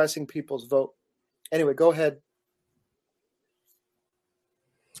of suppressing people's vote. Anyway, go ahead.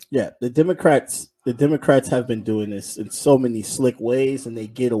 Yeah, the Democrats have been doing this in so many slick ways, and they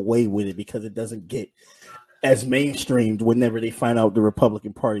get away with it because it doesn't get as mainstreamed whenever they find out the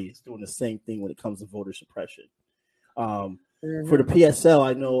Republican Party is doing the same thing when it comes to voter suppression. For the PSL,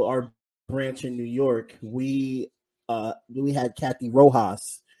 I know our branch in New York, we had Kathy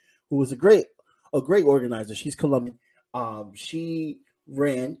Rojas, who was a great organizer. She's Colombian. She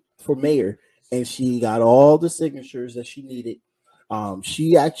ran for mayor, and she got all the signatures that she needed.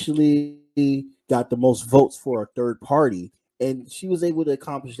 She actually got the most votes for a third party, and she was able to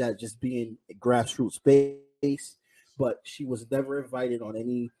accomplish that just being grassroots based. But she was never invited on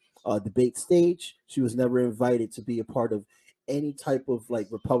any debate stage. She was never invited to be a part of any type of like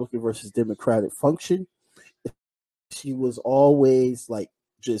Republican versus Democratic function. She was always like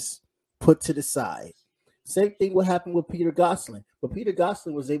just put to the side. Same thing what happened with Peter Gosselin, but Peter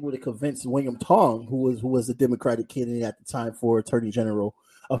Gosselin was able to convince William Tong, who was a Democratic candidate at the time for Attorney General,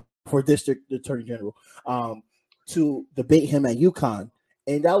 for District Attorney General, to debate him at UConn,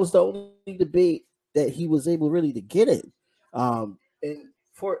 and that was the only debate that he was able really to get in. And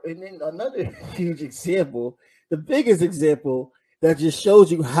then another huge example, the biggest example that just shows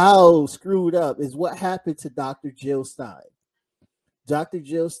you how screwed up is what happened to Dr. Jill Stein. Dr.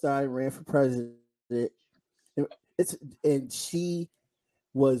 Jill Stein ran for president. And she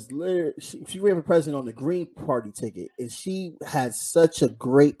was literally she ran for president on the Green Party ticket, and she had such a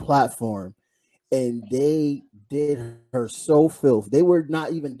great platform, and they did her so filth. They were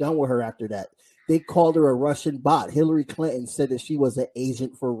not even done with her after that. They called her a Russian bot. Hillary Clinton said that she was an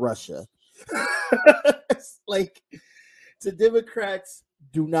agent for Russia. Like, the Democrats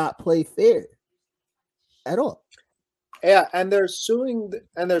do not play fair at all. Yeah, and they're suing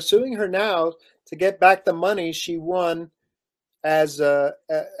her now to get back the money she won as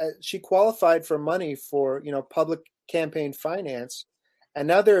she qualified for money for public campaign finance, and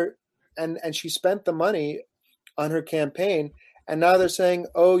now and she spent the money on her campaign, and now they're saying,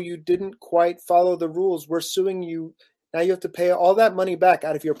 oh, you didn't quite follow the rules, we're suing you. Now you have to pay all that money back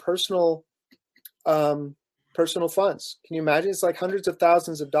out of your personal funds. Can you imagine? It's like hundreds of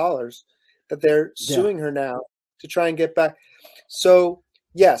thousands of dollars that they're suing her now to try and get back. So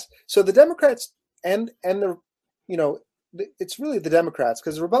yes, so the Democrats and the it's really the Democrats,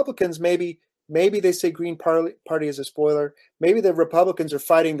 because the Republicans maybe they say Green Party is a spoiler. Maybe the Republicans are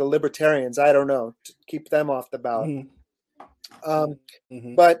fighting the Libertarians. I don't know, to keep them off the ballot.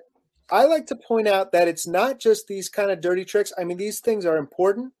 But I like to point out that it's not just these kind of dirty tricks. I mean, these things are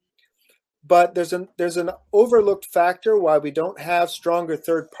important, but there's an overlooked factor why we don't have stronger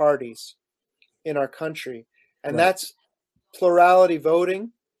third parties in our country, and that's plurality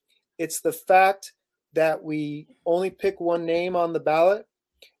voting. It's the fact that we only pick one name on the ballot,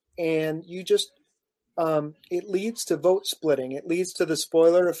 and you just it leads to vote splitting. It leads to the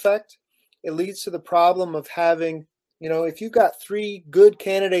spoiler effect. It leads to the problem of having, if you've got three good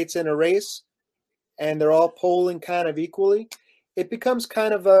candidates in a race and they're all polling kind of equally, it becomes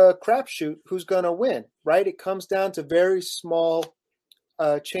kind of a crapshoot who's going to win, right? It comes down to very small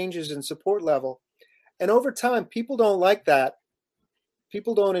changes in support level. And over time, people don't like that.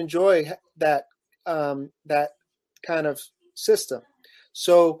 People don't enjoy that kind of system.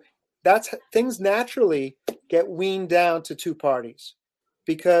 So things naturally get weaned down to two parties,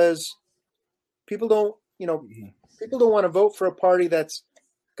 because people don't want to vote for a party that's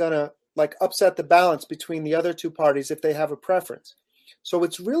gonna like upset the balance between the other two parties if they have a preference. So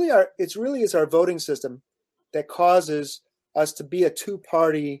it's really our voting system that causes us to be a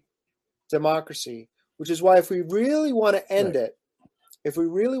two-party democracy, which is why if we really want to end it, if we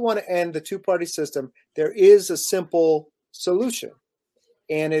really want to end the two-party system, there is a simple solution,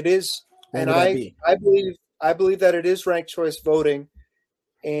 and it is, I believe that it is ranked choice voting,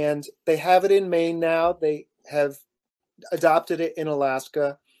 and they have it in Maine now. They have adopted it in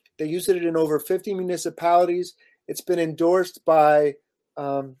Alaska. They use it in over 50 municipalities. It's been endorsed by,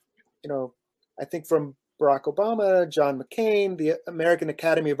 I think from Barack Obama, John McCain, the American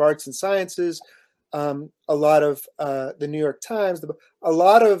Academy of Arts and Sciences, a lot of the New York Times, a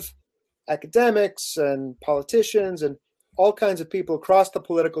lot of academics and politicians and all kinds of people across the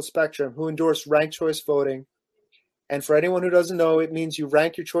political spectrum who endorse ranked choice voting. And for anyone who doesn't know, it means you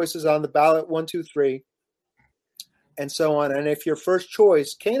rank your choices on the ballot 1, 2, 3, and so on. And if your first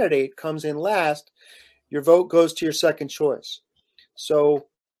choice candidate comes in last, your vote goes to your second choice. So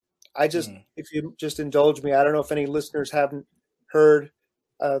if you just indulge me, I don't know if any listeners haven't heard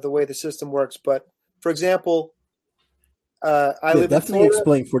the way the system works, but for example, I live in Florida.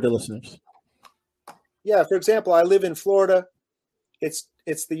 Explain for the listeners. Yeah, for example, I live in Florida. It's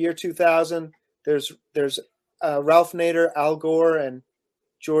the year 2000. There's Ralph Nader, Al Gore, and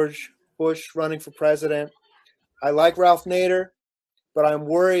George Bush running for president. I like Ralph Nader, but I'm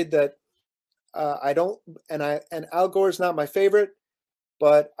worried that I don't. And Al Gore is not my favorite,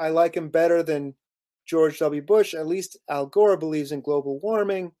 but I like him better than George W. Bush. At least Al Gore believes in global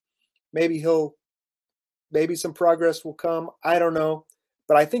warming. maybe some progress will come. I don't know.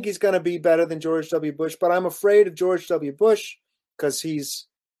 But I think he's going to be better than George W. Bush. But I'm afraid of George W. Bush because he's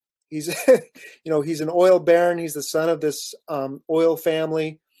he's an oil baron. He's the son of this oil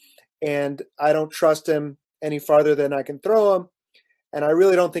family, and I don't trust him any farther than I can throw him. And I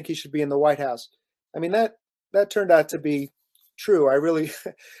really don't think he should be in the White House. I mean, that turned out to be true.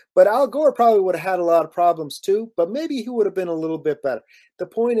 But Al Gore probably would have had a lot of problems too. But maybe he would have been a little bit better. The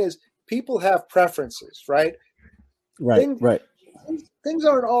point is, people have preferences, right? Right. Things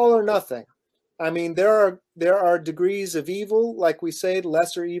aren't all or nothing. I mean, there are degrees of evil, like we say,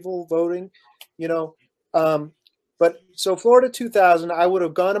 lesser evil voting, But so Florida 2000, I would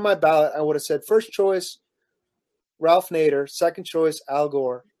have gone to my ballot. I would have said first choice, Ralph Nader, second choice, Al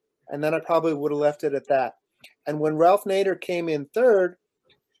Gore. And then I probably would have left it at that. And when Ralph Nader came in third,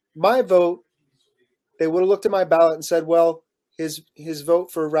 my vote, they would have looked at my ballot and said, well, his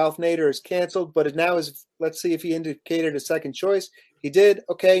vote for Ralph Nader is canceled, but it now is, let's see if he indicated a second choice. He did.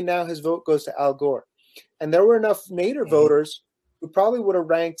 Okay, now his vote goes to Al Gore. And there were enough Nader voters who probably would have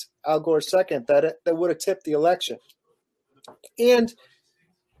ranked Al Gore second that would have tipped the election. And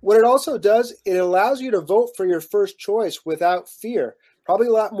what it also does, it allows you to vote for your first choice without fear. Probably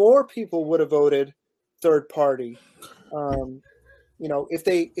a lot more people would have voted third party.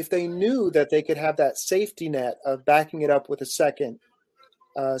 If they knew that they could have that safety net of backing it up with a second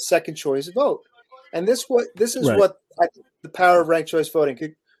choice vote. And this is Right. what the power of ranked choice voting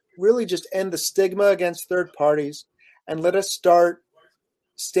could really just end the stigma against third parties and let us start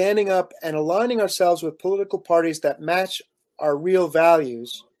standing up and aligning ourselves with political parties that match our real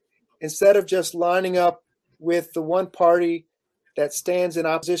values instead of just lining up with the one party that stands in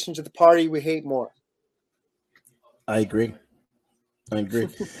opposition to the party we hate more. I agree.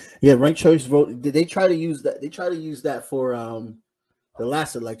 Yeah, ranked choice vote. Did they try to use that? They try to use that for the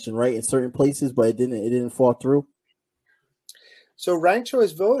last election, right? In certain places, but it didn't fall through. So ranked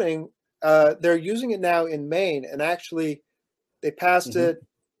choice voting, they're using it now in Maine, and actually they passed it.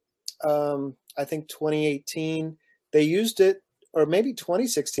 I think 2018. They used it, or maybe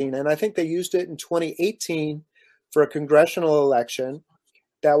 2016, and I think they used it in 2018 for a congressional election.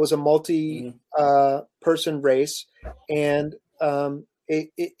 That was a multi-person race, and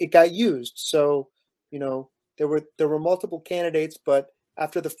it got used. So, there were multiple candidates, but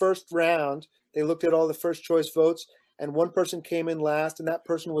after the first round, they looked at all the first choice votes, and one person came in last, and that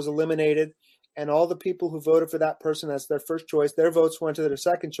person was eliminated. And all the people who voted for that person as their first choice, their votes went to their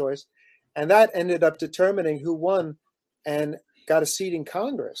second choice, and that ended up determining who won and got a seat in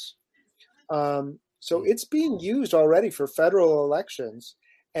Congress. So it's being used already for federal elections.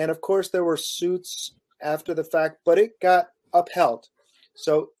 And of course, there were suits after the fact, but it got upheld.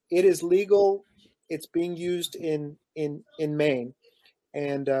 So it is legal. It's being used in Maine.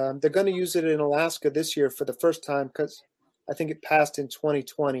 And they're going to use it in Alaska this year for the first time because I think it passed in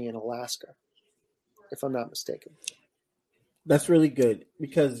 2020 in Alaska, if I'm not mistaken. That's really good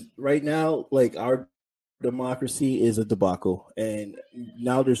because right now, like, our democracy is a debacle. And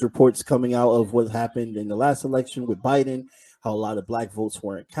now there's reports coming out of what happened in the last election with Biden, how a lot of black votes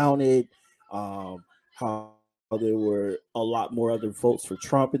weren't counted, how there were a lot more other votes for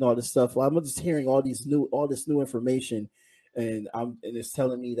Trump and all this stuff. Well, I'm just hearing all this new information, and it's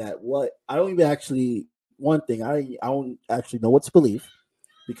telling me that I don't actually know what to believe,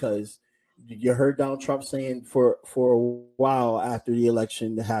 because you heard Donald Trump saying for a while after the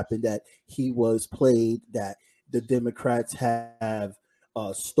election happened that he was played, that the Democrats have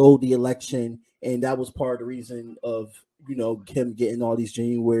stole the election, and that was part of the reason of him getting all these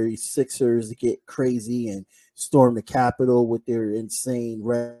January 6ers to get crazy and storm the Capitol with their insane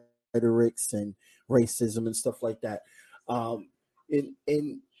rhetorics and racism and stuff like that. And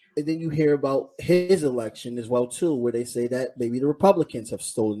then you hear about his election as well too, where they say that maybe the Republicans have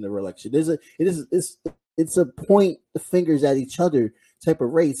stolen their election. It's a point the fingers at each other type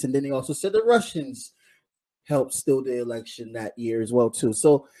of race. And then they also said the Russians helped steal the election that year as well too.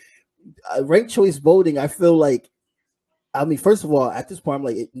 So ranked choice voting, I feel like, first of all, at this point, I'm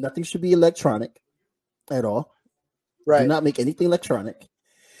like, nothing should be electronic at all. Right. Do not make anything electronic.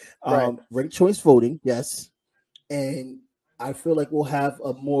 Right. Ranked choice voting, yes. And I feel like we'll have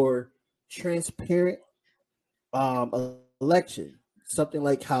a more transparent election, something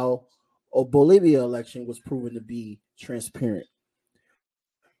like how a Bolivia election was proven to be transparent.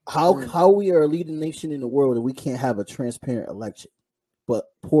 How we are a leading nation in the world and we can't have a transparent election, but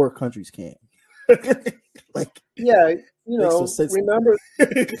poor countries can. Remember,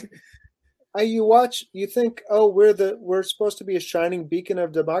 you think, we're supposed to be a shining beacon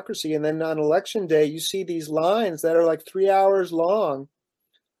of democracy, and then on election day, you see these lines that are like 3 hours long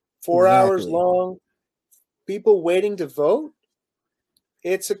 4 hours long, people waiting to vote.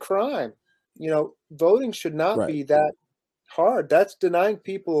 It's a crime. Voting should not be that hard. That's denying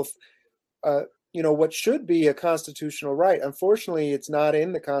people, what should be a constitutional right. Unfortunately, it's not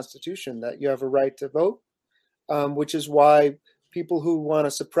in the Constitution that you have a right to vote, which is why people who want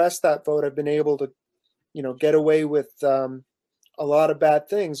to suppress that vote have been able to, get away with a lot of bad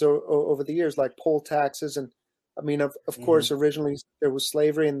things over the years, like poll taxes. And I mean, of course, originally there was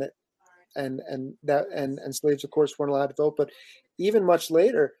slavery, and slaves, of course, weren't allowed to vote. But even much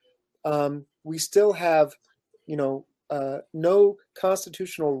later, we still have, no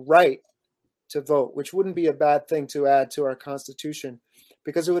constitutional right to vote, which wouldn't be a bad thing to add to our Constitution,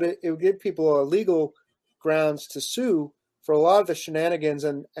 because it would give people a legal grounds to sue for a lot of the shenanigans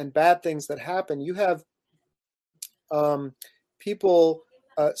and bad things that happen. You have people,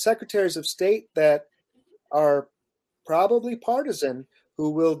 secretaries of state that are probably partisan, who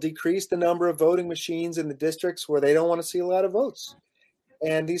will decrease the number of voting machines in the districts where they don't want to see a lot of votes.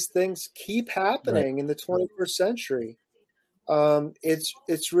 And these things keep happening in the 21st century.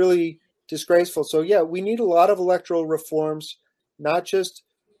 It's really disgraceful. So yeah, we need a lot of electoral reforms, not just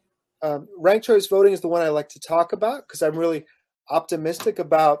ranked choice voting is the one I like to talk about, because I'm really optimistic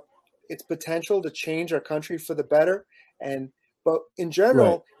about its potential to change our country for the better. But in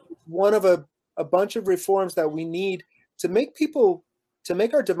general, one of a bunch of reforms that we need to make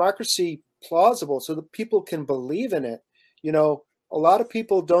our democracy plausible so that people can believe in it. A lot of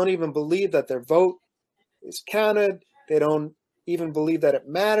people don't even believe that their vote is counted. They don't even believe that it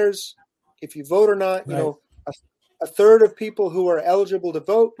matters if you vote or not. A third of people who are eligible to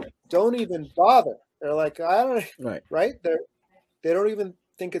vote don't even bother. They're like, I don't, right? They don't even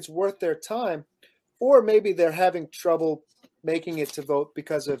think it's worth their time, or maybe they're having trouble making it to vote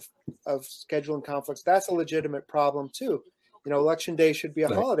because of scheduling conflicts. That's a legitimate problem too. Election day should be a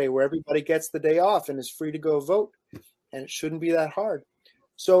holiday where everybody gets the day off and is free to go vote, and it shouldn't be that hard.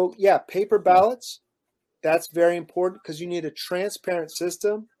 So yeah, paper ballots, that's very important, because you need a transparent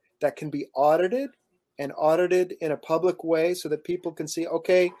system that can be audited in a public way so that people can see,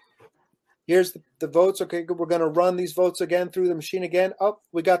 okay, here's the votes. Okay, we're going to run these votes again through the machine again. Oh,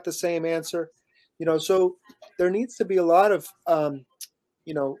 we got the same answer. So there needs to be a lot of,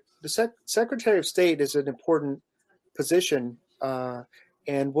 the Secretary of State is an important position,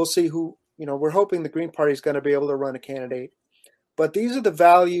 and we'll see who, we're hoping the Green Party is going to be able to run a candidate. But these are the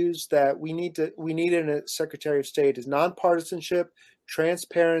values that we need in a Secretary of State: is nonpartisanship,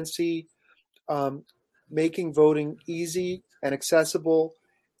 transparency, making voting easy and accessible,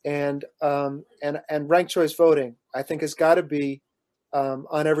 and ranked choice voting, I think, has got to be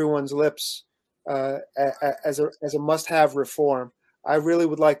on everyone's lips as a must-have reform. I really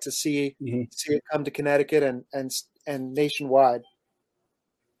would like to see it come to Connecticut and nationwide.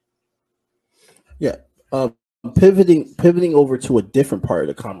 Yeah. Pivoting over to a different part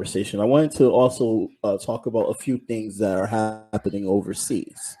of the conversation, I wanted to also talk about a few things that are happening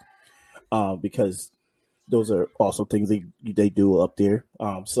overseas, because those are also things they do up there.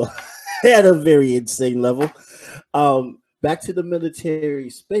 So at a very insane level. Back to the military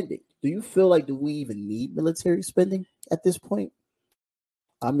spending. Do you feel like, do we even need military spending at this point?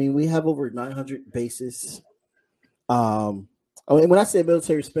 I mean, we have over 900 bases. When I say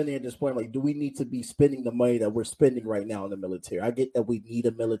military spending at this point, like, do we need to be spending the money that we're spending right now in the military? I get that we need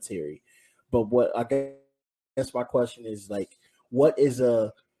a military, but what I guess my question is, like, what is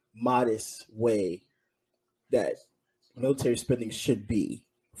a modest way that military spending should be?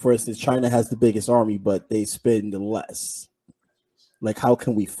 For instance, China has the biggest army, but they spend less. Like, how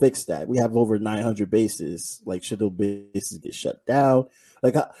can we fix that? We have over 900 bases. Like, should those bases get shut down?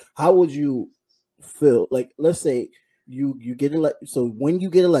 Like, how would you feel? Like, let's say you get elected. So when you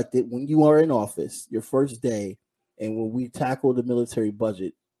get elected, when you are in office, your first day, and when we tackle the military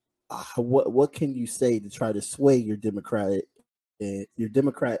budget, what can you say to try to sway your Democrat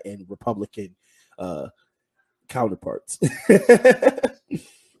and Republican counterparts?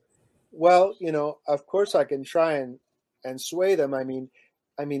 Well, of course I can try and sway them. I mean,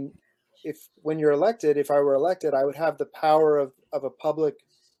 if when you're elected, if I were elected, I would have the power of a public,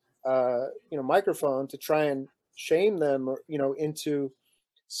 microphone to try and shame them, into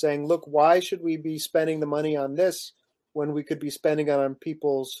saying, look, why should we be spending the money on this when we could be spending it on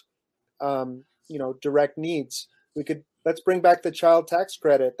people's, direct needs? Let's bring back the child tax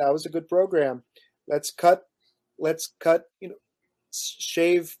credit. That was a good program. Let's cut,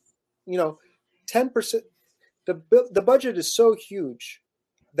 shave, 10%. The budget is so huge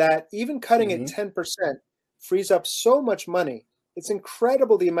that even cutting it 10% frees up so much money. It's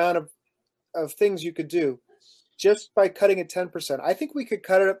incredible the amount of things you could do just by cutting it 10%. I think we could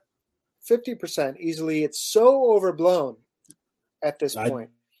cut it 50% easily. It's so overblown at this point.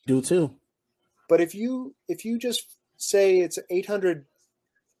 I do too. But if you just say it's $800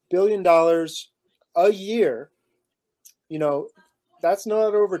 billion a year, you know, that's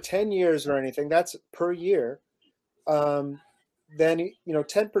not over 10 years or anything. That's per year. Then, you know,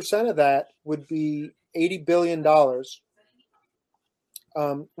 10% of that would be $80 billion,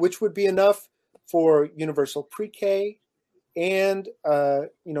 which would be enough for universal pre-K and, you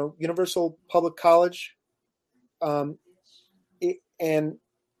know, universal public college. And it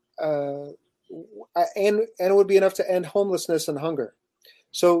would be enough to end homelessness and hunger.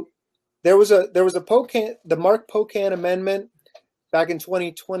 So there was a the Mark Pocan amendment back in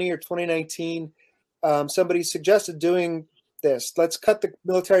 2020 or 2019. Somebody suggested doing this. Let's cut the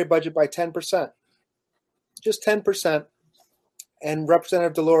military budget by 10%, just 10%. And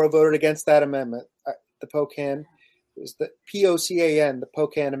Representative DeLauro voted against that amendment. The Pocan is the POCAN, the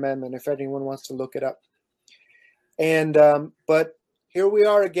Pocan amendment, if anyone wants to look it up. And but here we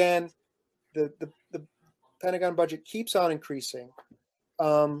are again. The Pentagon budget keeps on increasing.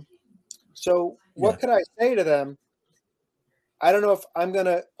 So what could I say to them? I don't know if I'm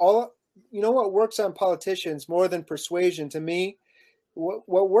gonna you know what works on politicians more than persuasion to me?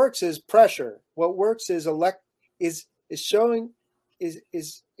 What works is pressure. What works is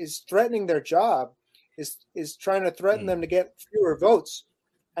threatening their job, is trying to threaten them to get fewer votes.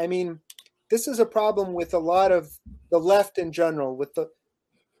 I mean, this is a problem with a lot of the left in general. With the,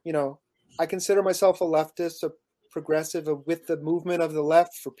 you know, I consider myself a leftist, a progressive, with the movement of the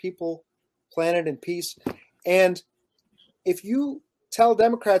left for people, planet, and peace. And if you tell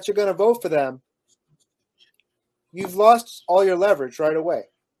Democrats you're going to vote for them, you've lost all your leverage right away.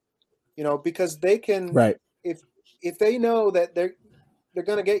 You know, because they can, right? If they know that they're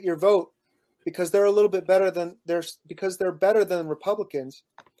going to get your vote because they're a little bit better than because they're better than Republicans,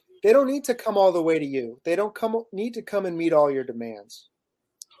 they don't need to come all the way to you. They don't need to come and meet all your demands.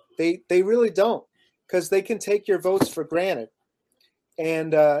 They really don't, because they can take your votes for granted.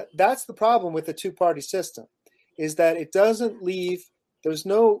 And that's the problem with the two-party system, is that it doesn't leave. There's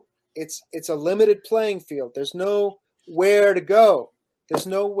no. It's a limited playing field. There's nowhere to go. There's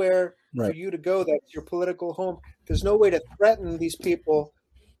nowhere for you to go. That's your political home. There's no way to threaten these people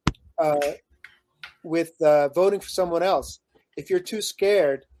with voting for someone else. If you're too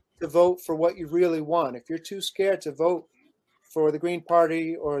scared to vote for what you really want, if you're too scared to vote for the Green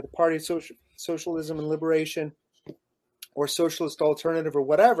Party or the Party of Socialism and Liberation or Socialist Alternative or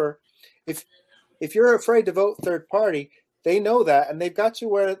whatever, if you're afraid to vote third party, they know that, and they've got you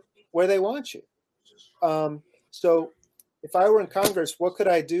where they want you. So if I were in Congress, what could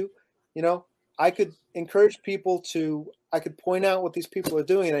I do? You know, I could encourage people I could point out what these people are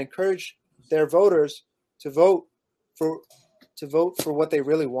doing and encourage their voters to vote for what they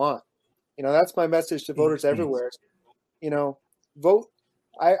really want. You know, that's my message to voters everywhere. You know, vote.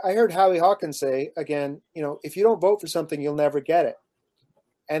 I heard Howie Hawkins say again, you know, if you don't vote for something, you'll never get it.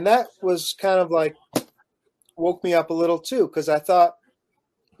 And that was kind of like woke me up a little too, because I thought,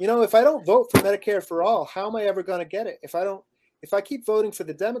 you know, if I don't vote for Medicare for all, how am I ever going to get it? If I keep voting for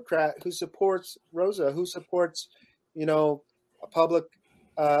the Democrat who supports Rosa, who supports, you know, a public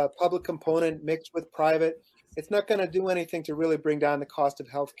component mixed with private, it's not going to do anything to really bring down the cost of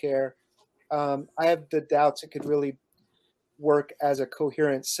healthcare. I have the doubts it could really work as a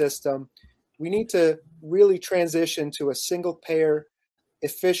coherent system. We need to really transition to a single payer,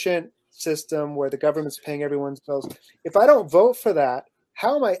 efficient system where the government's paying everyone's bills. If I don't vote for that,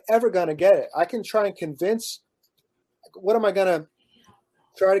 how am I ever going to get it? I can try and convince. What am I going to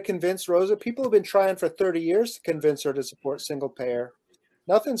try to convince Rosa? People have been trying for 30 years to convince her to support single payer.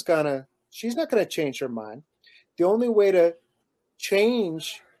 She's not going to change her mind. The only way to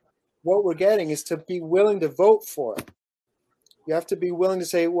change what we're getting is to be willing to vote for it. You have to be willing to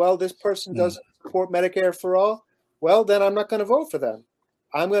say, well, this person doesn't support Medicare for all. Well, then I'm not going to vote for them.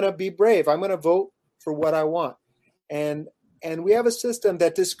 I'm going to be brave. I'm going to vote for what I want. And we have a system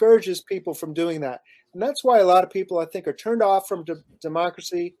that discourages people from doing that. And that's why a lot of people, I think, are turned off from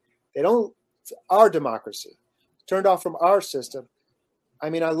democracy. Our democracy, turned off from our system. I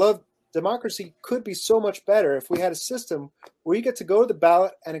mean, democracy could be so much better if we had a system where you get to go to the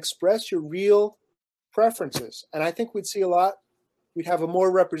ballot and express your real preferences. And I think we'd have a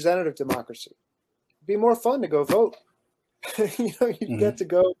more representative democracy. It'd be more fun to go vote. You know, you get to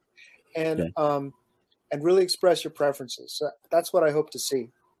go and really express your preferences. So that's what I hope to see.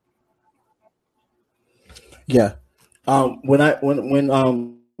 Yeah. When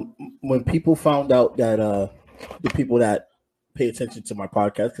people found out that the people that pay attention to my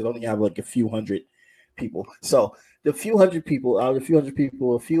podcast, because I only have like a few hundred people. So the few hundred people, out of the few hundred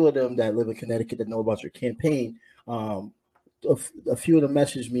people, a few of them that live in Connecticut that know about your campaign, a few of them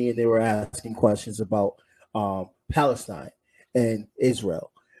messaged me and they were asking questions about Palestine and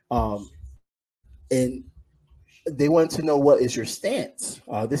Israel. And they wanted to know, what is your stance?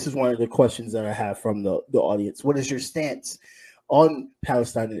 This is one of the questions that I have from the audience. What is your stance on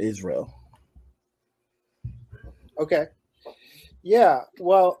Palestine and Israel? Okay. Yeah.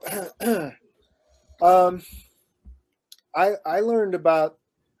 Well, I learned about.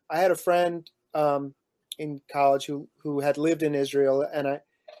 I had a friend in college who had lived in Israel, and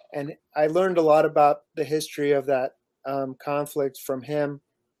I learned a lot about the history of that conflict from him.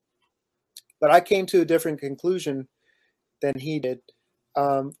 But I came to a different conclusion than he did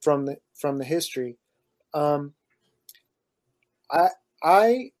from the history. I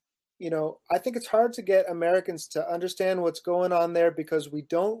think it's hard to get Americans to understand what's going on there because we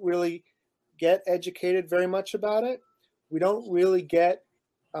don't really get educated very much about it. We don't really get.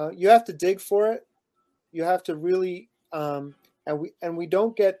 You have to dig for it. You have to really, and we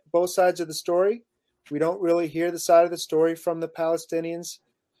don't get both sides of the story. We don't really hear the side of the story from the Palestinians.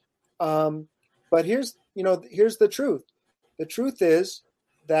 But here's the truth. The truth is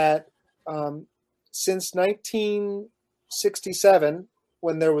that since 1967,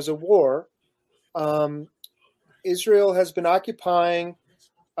 when there was a war, Israel has been occupying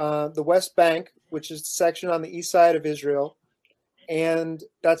the West Bank, which is the section on the east side of Israel, and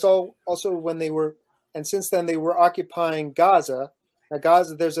that's all. Also, when they were, and since then they were occupying Gaza. Now,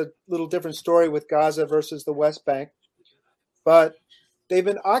 Gaza, there's a little different story with Gaza versus the West Bank, but they've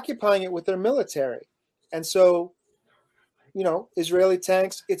been occupying it with their military, and so, Israeli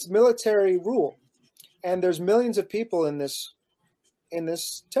tanks. It's military rule, and there's millions of people in this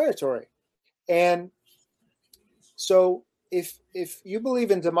territory, and so if you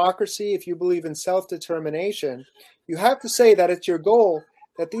believe in democracy, if you believe in self-determination, you have to say that it's your goal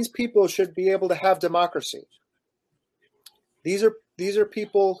that these people should be able to have democracy. These are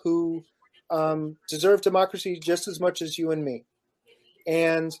people who deserve democracy just as much as you and me,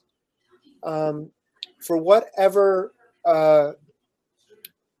 and for whatever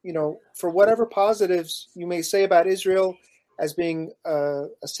positives you may say about Israel as being a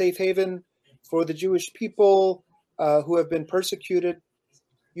safe haven for the Jewish people who have been persecuted,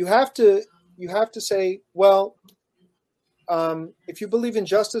 you have to say, well, if you believe in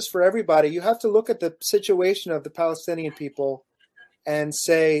justice for everybody, you have to look at the situation of the Palestinian people and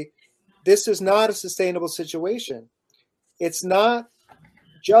say, this is not a sustainable situation. It's not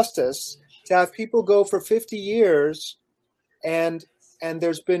justice to have people go for 50 years and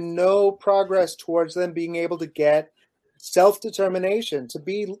there's been no progress towards them being able to get self-determination, to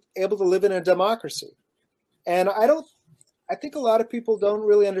be able to live in a democracy. And I think a lot of people don't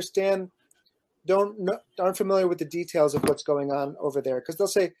really understand, aren't familiar with the details of what's going on over there, because they'll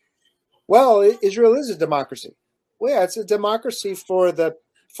say, well, Israel is a democracy. Well, yeah, it's a democracy for the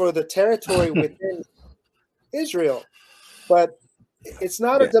territory within Israel, but it's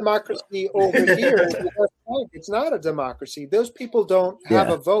not a democracy over here. It's not a democracy. Those people don't have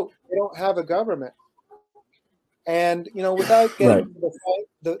a vote. They don't have a government. And without getting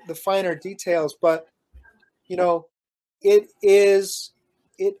the finer details, but it is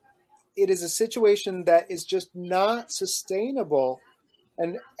a situation that is just not sustainable,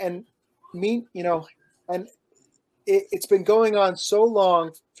 and it's been going on so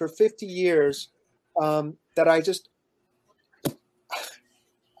long, for 50 years, that I just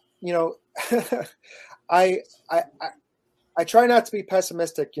I try not to be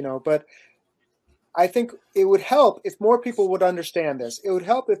pessimistic, but I think it would help if more people would understand this. It would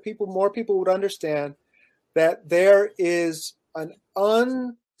help if more people would understand that there is an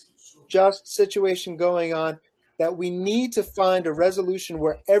unjust situation going on, that we need to find a resolution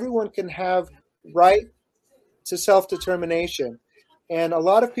where everyone can have right to self-determination. And a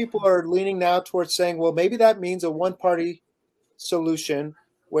lot of people are leaning now towards saying, well, maybe that means a one-party solution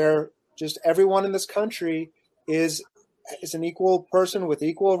where just everyone in this country is an equal person with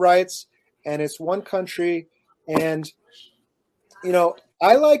equal rights, and it's one country. And,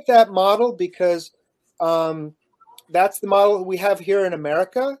 I like that model because that's the model we have here in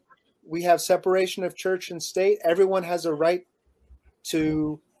America. We have separation of church and state. Everyone has a right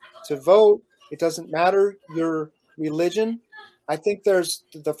to vote. It doesn't matter your religion. I think there's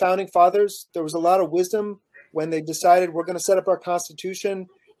the founding fathers. There was a lot of wisdom when they decided we're going to set up our constitution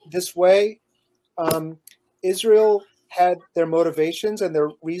this way. Israel had their motivations and their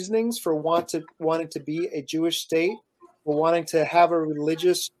reasonings for wanting to be a Jewish state, for wanting to have a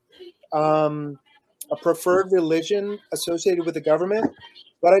religious, a preferred religion associated with the government.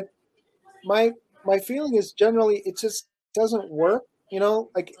 But my my feeling is generally it just doesn't work.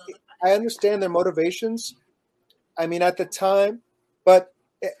 Like I understand their motivations. I mean, at the time, but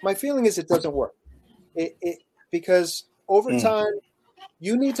my feeling is it doesn't work. Because over time,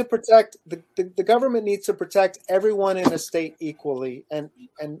 you need to protect the government needs to protect everyone in a state equally and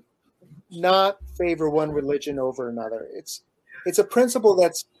not favor one religion over another. It's a principle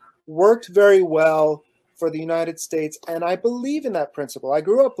that's worked very well for the United States, and I believe in that principle. I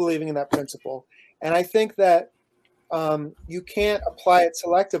grew up believing in that principle, and I think that you can't apply it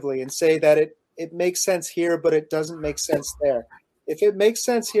selectively and say that it makes sense here, but it doesn't make sense there. If it makes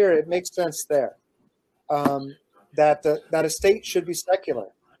sense here, it makes sense there. That a state should be secular.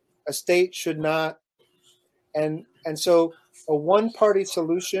 A state should not, and so a one-party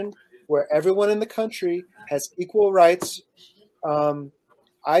solution where everyone in the country has equal rights.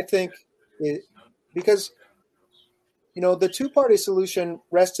 I think because the two-party solution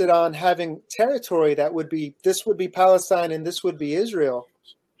rested on having territory this would be Palestine and this would be Israel.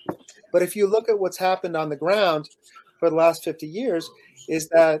 But if you look at what's happened on the ground for the last 50 years, is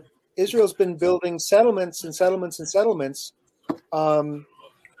that Israel's been building settlements and settlements and settlements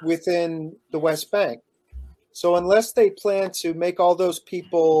within the West Bank. So unless they plan to make all those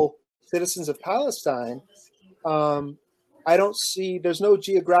people citizens of Palestine, I don't see there's no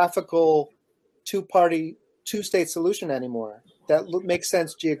geographical two-state solution anymore that makes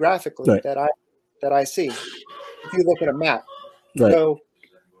sense geographically right. that I see. If you look at a map, Right. So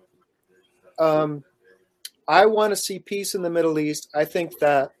I want to see peace in the Middle East. I think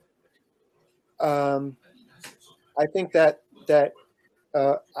that I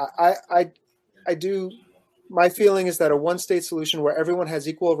do. My feeling is that a one-state solution where everyone has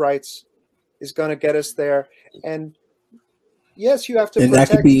equal rights is going to get us there. And yes, you have to. And that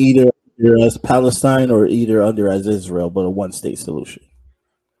could be either as Palestine or either under as Israel, but a one-state solution.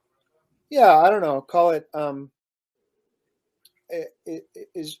 Yeah, I don't know. Call it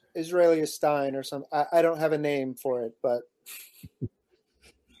Israeli-Stein or something. I don't have a name for it, but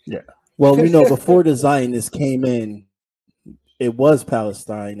yeah. Well, before the Zionists came in, it was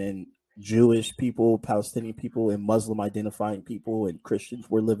Palestine, and Jewish people, Palestinian people, and Muslim identifying people and Christians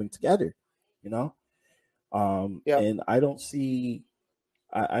were living together. And I don't see.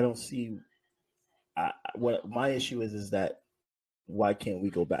 I don't see. What my issue is that why can't we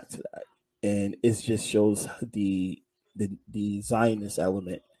go back to that? And it just shows the Zionist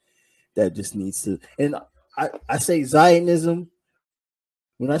element that just needs to. And I say Zionism.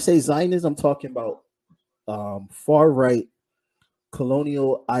 When I say Zionism, I'm talking about far right,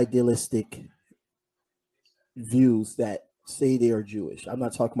 colonial, idealistic views that say they are Jewish. I'm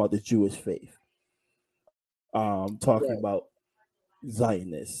not talking about the Jewish faith. I'm talking about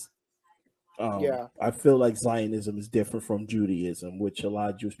Zionists. I feel like Zionism is different from Judaism, which a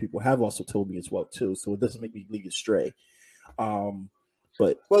lot of Jewish people have also told me as well too. So it doesn't make me lead astray.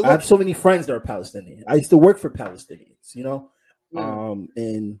 But I have so many friends that are Palestinian. I used to work for Palestinians,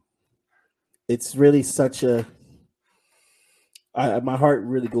 and it's really such a. My heart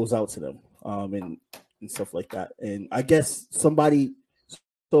really goes out to them, and stuff like that. And I guess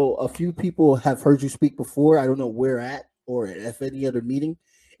a few people have heard you speak before. I don't know where at or at any other meeting.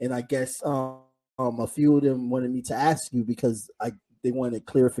 And I guess a few of them wanted me to ask you because they wanted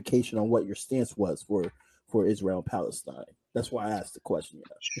clarification on what your stance was for Israel and Palestine. That's why I asked the question.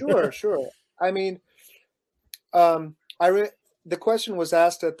 Sure. I mean, the question was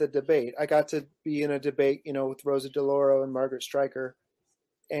asked at the debate. I got to be in a debate, with Rosa DeLauro and Margaret Stryker,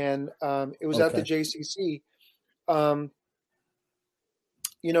 and it was at the JCC.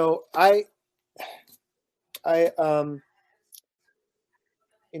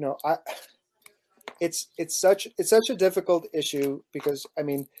 It's such a difficult issue because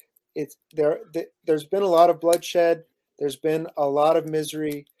there's been a lot of bloodshed. There's been a lot of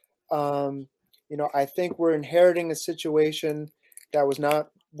misery. I think we're inheriting a situation that was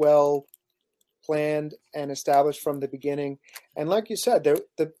not well planned and established from the beginning. And like you said,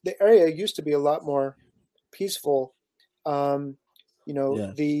 the area used to be a lot more peaceful. What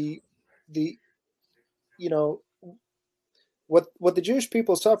the Jewish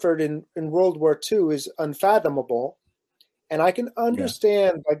people suffered in World War II is unfathomable. And I can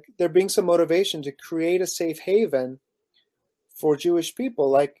understand like there being some motivation to create a safe haven for Jewish people.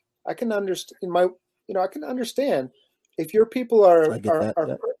 Like I can understand I can understand if your people are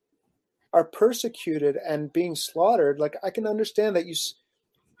persecuted and being slaughtered. Like I can understand that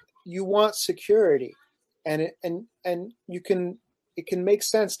you want security, and it can make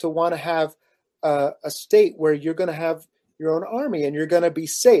sense to want to have a state where you're going to have your own army and you're going to be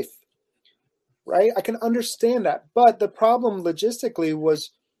safe, right? I can understand that, but the problem logistically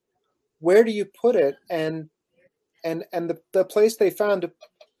was where do you put it? And the place they found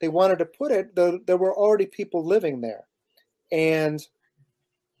they wanted to put it, there were already people living there, and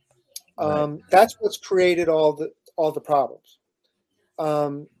that's what's created all the problems.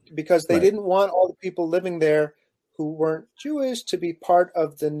 Because they didn't want all the people living there who weren't Jewish to be part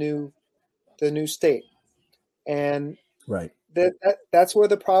of the new state, and that's where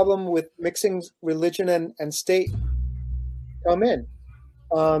the problem with mixing religion and state come in.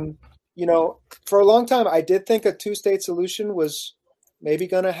 For a long time, I did think a 2-state solution was maybe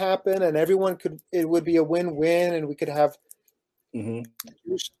going to happen, and it would be a win-win, and we could have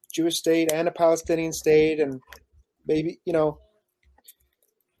Jewish state and a Palestinian state, and maybe the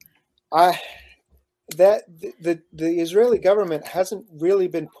Israeli government hasn't really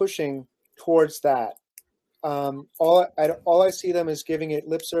been pushing towards that. All I see them is giving it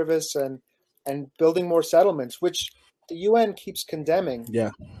lip service and building more settlements, which the UN keeps condemning.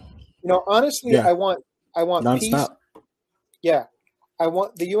 Yeah. Honestly, I want Non-stop. peace. Yeah.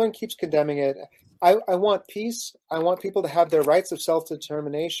 The UN keeps condemning it. I want peace. I want people to have their rights of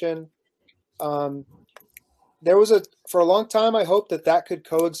self-determination. For a long time, I hoped that could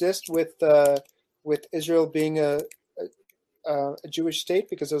coexist with Israel being a Jewish state,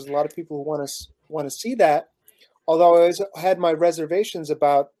 because there's a lot of people who want to see that. Although I always had my reservations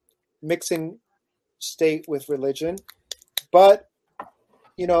about mixing state with religion, but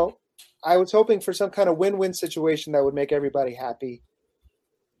I was hoping for some kind of win-win situation that would make everybody happy.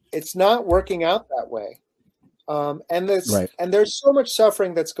 It's not working out that way, and there's so much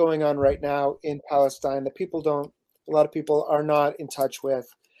suffering that's going on right now in Palestine that a lot of people are not in touch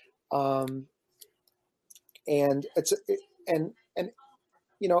with, and then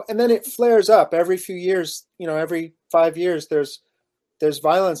it flares up every few years. Every 5 years, there's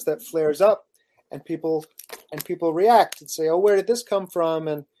violence that flares up, and people react and say, "Oh, where did this come from?"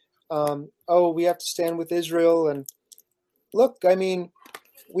 And we have to stand with Israel. And look, I mean,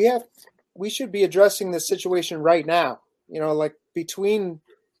 we should be addressing this situation right now. Like between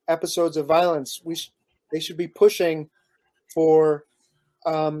episodes of violence, they should be pushing for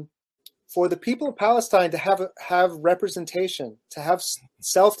the people of Palestine to have representation, to have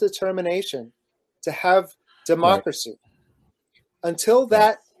self-determination, to have democracy. Until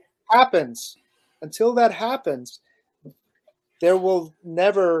that happens, there will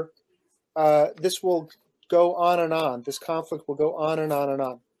never. This will go on and on. This conflict will go on and on and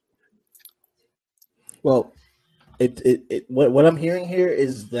on. Well, what I'm hearing here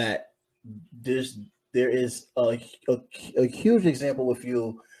is that there is a huge example with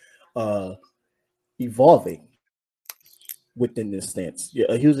you evolving within this stance.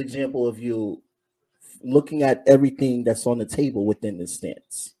 A huge example of you looking at everything that's on the table within this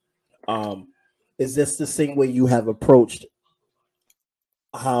stance. Is this the same way you have approached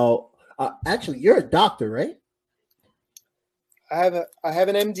how? Actually, you're a doctor, right? I have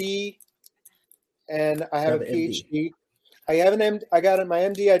an MD, and I have a PhD. I got my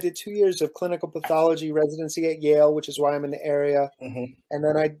MD. I did 2 years of clinical pathology residency at Yale, which is why I'm in the area. And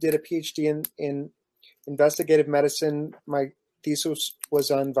then I did a PhD in investigative medicine. My thesis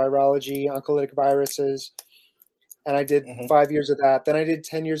was on virology, oncolytic viruses, and I did 5 years of that. Then I did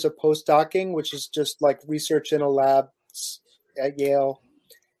 10 years of postdocing, which is just like research in a lab at Yale.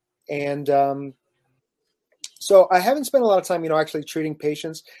 And so I haven't spent a lot of time, actually treating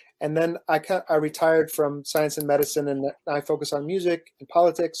patients. And then I retired from science and medicine, and I focus on music and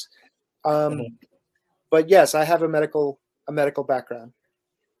politics. But yes, I have a medical background.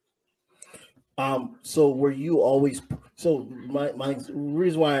 So were you always? So my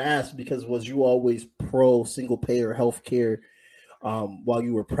reason why I asked, because was you always pro single payer healthcare while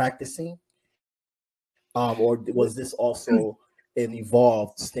you were practicing, or was this also an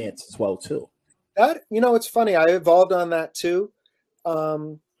evolved stance as well too? That it's funny. I evolved on that too.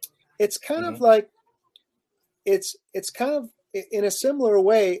 It's kind of like it's kind of in a similar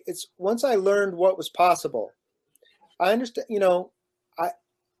way. It's once I learned what was possible, I understand. I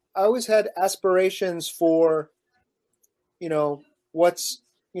always had aspirations for,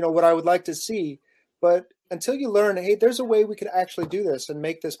 what I would like to see, but until you learn, hey, there's a way we could actually do this and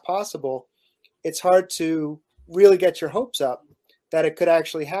make this possible, it's hard to really get your hopes up that it could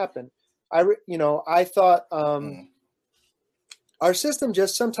actually happen. I thought our system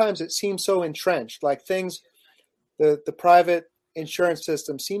just sometimes it seems so entrenched, like things, the private insurance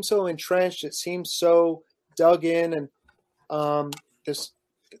system seems so entrenched. It seems so dug in, and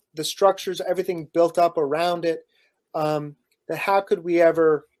the structures, everything built up around it. That how could we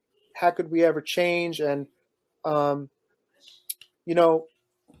ever change? And I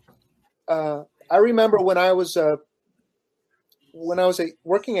remember when I was when I was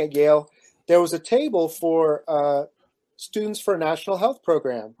working at Yale, there was a table for Students for a National Health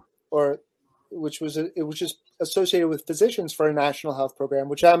Program, which was associated with Physicians for a National Health Program,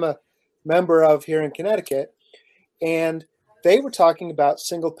 which I'm a member of here in Connecticut, and they were talking about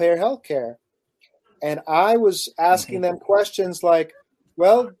single-payer healthcare, and I was asking them questions like,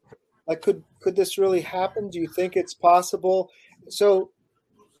 "Well, like, could this really happen? Do you think it's possible?" So,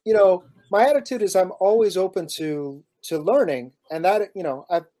 my attitude is I'm always open to learning, and that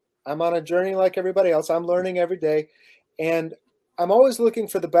I'm on a journey like everybody else. I'm learning every day, and I'm always looking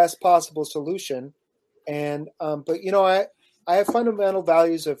for the best possible solution. And but I have fundamental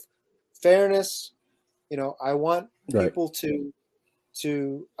values of fairness. I want people to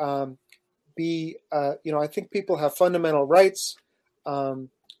be. I think people have fundamental rights.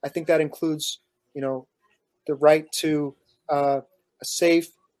 I think that includes the right to a safe,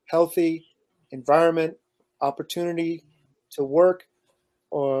 healthy environment, opportunity to work,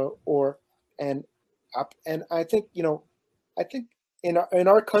 and I think in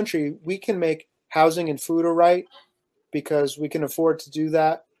our country we can make housing and food a right because we can afford to do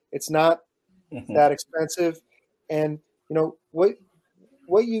that. It's not that expensive, and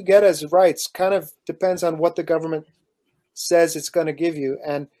what you get as rights kind of depends on what the government says it's going to give you,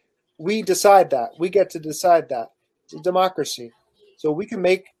 and we decide that. We get to decide that. It's a democracy, so we can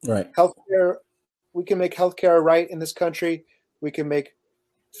make healthcare. We can make healthcare a right in this country. We can make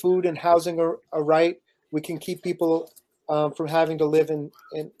food and housing a right. We can keep people from having to live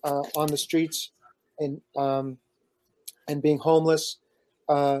on the streets and being homeless.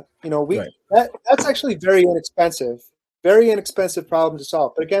 That's actually very inexpensive problem to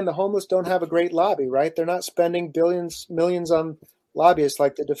solve. But again, the homeless don't have a great lobby, right? They're not spending millions on lobbyists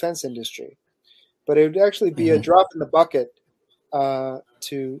like the defense industry. But it would actually be a drop in the bucket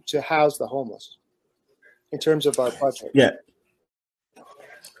to house the homeless in terms of our budget. Yeah.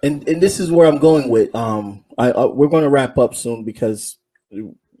 And this is where I'm going with. We're going to wrap up soon because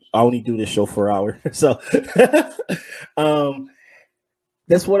I only do this show for an hour. So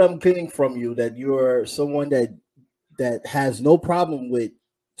that's what I'm getting from you, that you're someone that has no problem with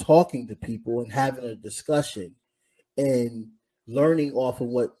talking to people and having a discussion and learning off of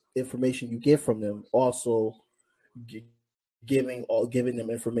what information you get from them, also giving them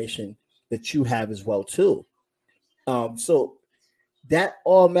information that you have as well too. So that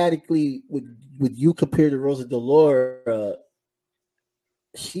automatically would you compare to Rosa DeLauro,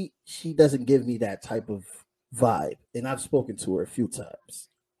 she doesn't give me that type of vibe, and I've spoken to her a few times.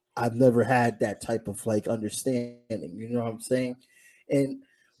 I've never had that type of like understanding, you know what I'm saying? And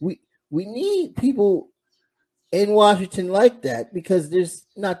we need people in Washington like that because there's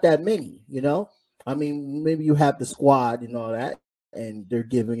not that many, I mean, maybe you have the squad and all that, and they're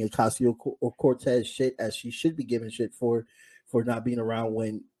giving Ocasio-Cortez shit as she should be given shit for not being around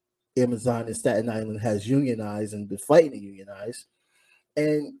when Amazon and Staten Island has unionized and been fighting to unionize.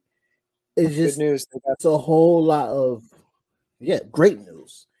 And it's just good news. It's a whole lot of great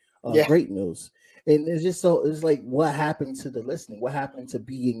news. Great news. And it's just it's like, what happened to the listening? What happened to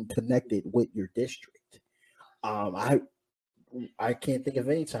being connected with your district? I can't think of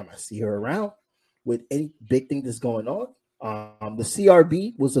any time I see her around with any big thing that's going on. The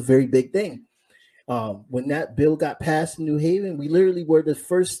CRB was a very big thing. When that bill got passed in New Haven, we literally were the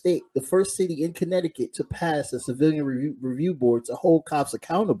first city in Connecticut to pass a civilian review board to hold cops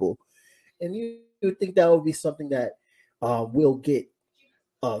accountable. And you would think that would be something that we'll get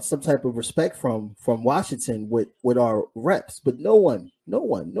some type of respect from Washington with our reps, but no one in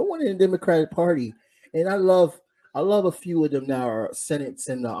the Democratic Party. And I love a few of them now are senates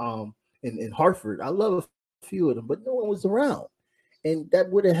in Hartford. I love a few of them, but no one was around, and that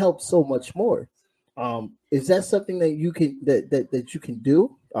would have helped so much more. Is that something that you can that you can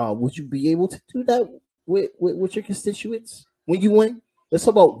do? Would you be able to do that with your constituents when you win? Let's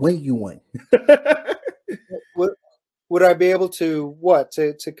talk about when you win. Would I be able to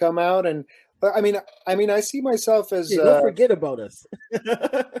to come out and? I mean, I see myself as don't forget about us.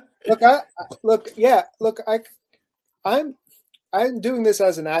 I'm doing this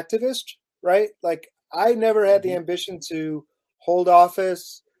as an activist, right? Like, I never had the ambition to hold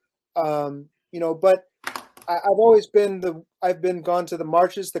office, but I've always been gone to the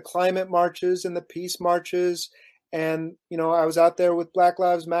marches, the climate marches and the peace marches. And, I was out there with Black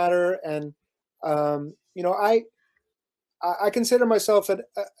Lives Matter. And, I consider myself an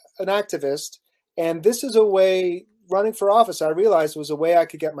activist. And this is a way, running for office, I realized was a way I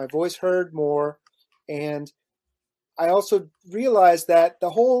could get my voice heard more. And I also realized that the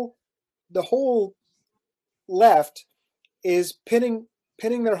whole left is pinning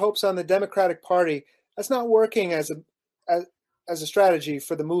their hopes on the Democratic Party. That's not working as as a strategy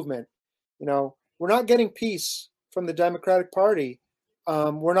for the movement. You know, we're not getting peace from the Democratic Party.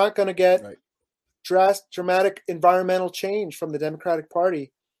 We're not going to get dramatic environmental change from the Democratic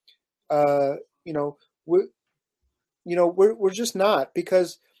Party. We're just not,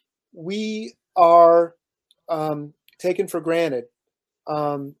 because we are taken for granted.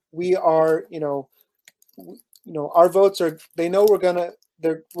 We are, our votes are. They know we're gonna.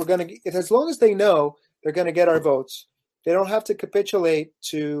 As long as they know they're gonna get our votes, they don't have to capitulate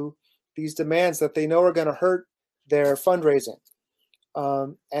to these demands that they know are going to hurt their fundraising.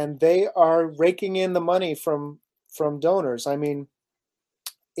 And they are raking in the money from donors. I mean,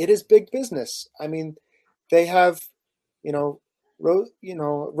 it is big business. I mean, they have,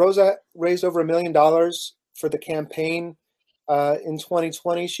 Rosa raised over $1 million for the campaign in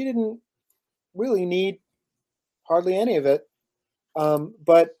 2020. She didn't really need hardly any of it.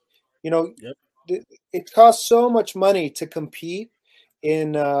 But, it costs so much money to compete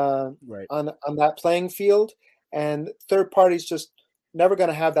in on that playing field, and third parties just never going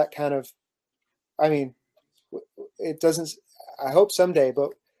to have that kind of. I mean, it doesn't. I hope someday,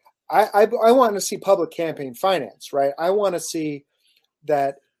 but I want to see public campaign finance, right? I want to see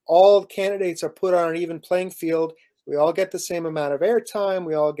that all candidates are put on an even playing field. We all get the same amount of airtime.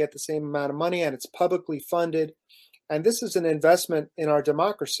 We all get the same amount of money, and it's publicly funded. And this is an investment in our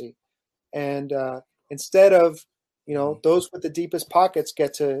democracy. And instead of, those with the deepest pockets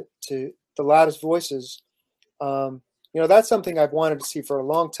get to the loudest voices, that's something I've wanted to see for a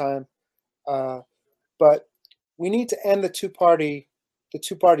long time. But we need to end the two-party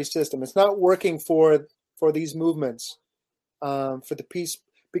system. It's not working for these movements, for the peace,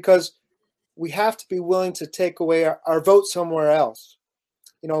 because we have to be willing to take away our vote somewhere else.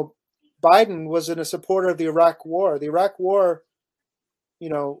 Biden wasn't a supporter of the Iraq War. The Iraq War,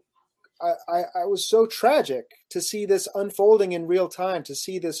 I was so tragic to see this unfolding in real time, to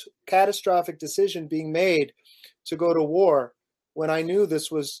see this catastrophic decision being made to go to war when I knew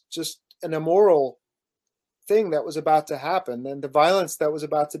this was just an immoral thing that was about to happen, and the violence that was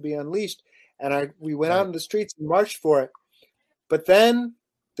about to be unleashed. And we went out in the streets and marched for it. But then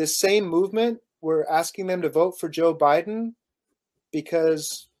this same movement, we're asking them to vote for Joe Biden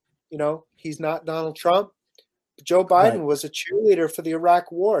because, he's not Donald Trump. Joe Biden was a cheerleader for the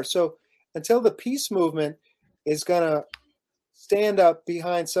Iraq War. So until the peace movement is going to stand up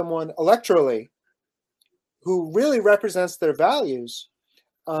behind someone electorally who really represents their values,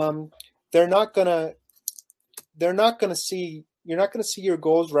 they're not going to see your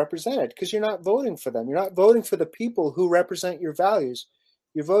goals represented, because you're not voting for them. You're not voting for the people who represent your values.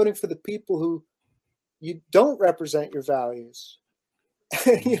 You're voting for the people who you don't represent your values.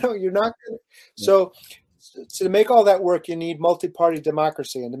 You're not going to. So to make all that work, you need multi-party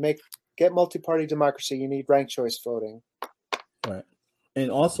democracy, and to get multi-party democracy, you need ranked choice voting. Right. And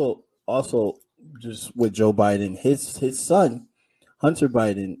also just with Joe Biden, his son, Hunter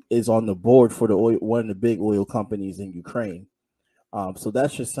Biden, is on the board for one of the big oil companies in Ukraine. So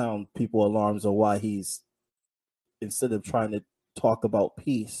that should sound people alarms on why he's, instead of trying to talk about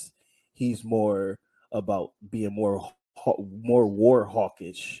peace, he's more about being more war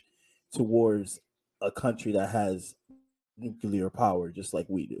hawkish towards a country that has nuclear power, just like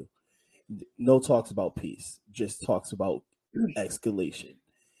we do. No talks about peace, just talks about escalation.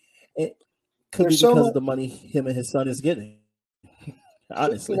 It could be because of the money him and his son is getting.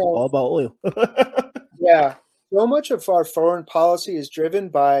 Honestly, all about oil. Yeah. So much of our foreign policy is driven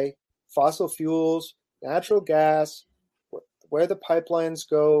by fossil fuels, natural gas, where the pipelines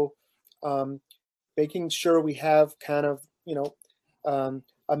go, making sure we have kind of,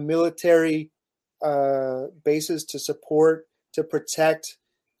 a military bases to support, to protect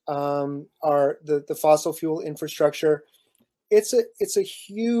the fossil fuel infrastructure. It's a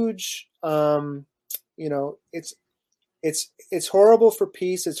huge, it's horrible for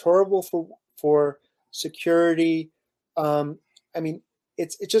peace. It's horrible for security.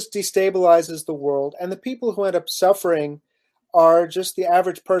 It just destabilizes the world, and the people who end up suffering are just the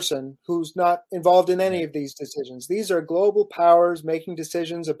average person who's not involved in any of these decisions. These are global powers making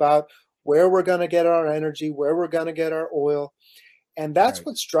decisions about where we're going to get our energy, where we're going to get our oil. And that's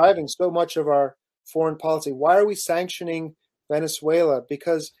what's driving so much of our foreign policy. Why are we sanctioning Venezuela?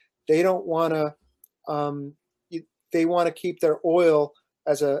 Because they don't want to, they want to keep their oil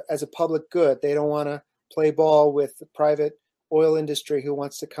as a public good. They don't want to play ball with the private oil industry who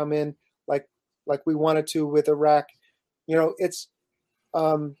wants to come in like we wanted to with Iraq. It's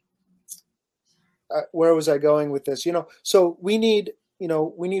where was I going with this? So we need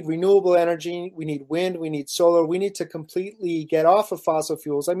renewable energy. We need wind. We need solar. We need to completely get off of fossil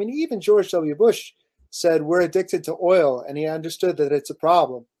fuels. I mean, even George W. Bush said, we're addicted to oil, and he understood that it's a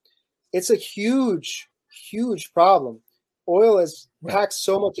problem. It's a huge, huge problem. Oil has packed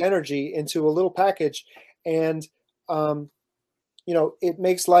so much energy into a little package, and it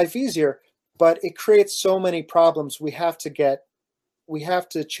makes life easier, but it creates so many problems. We have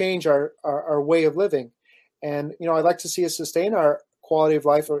to change our way of living. And, I'd like to see us sustain our quality of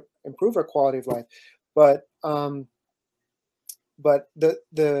life or improve our quality of life. But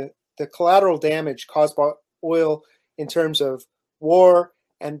the collateral damage caused by oil in terms of war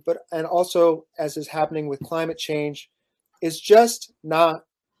and also, as is happening with climate change, is just not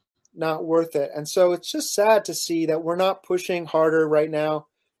worth it. And so it's just sad to see that we're not pushing harder right now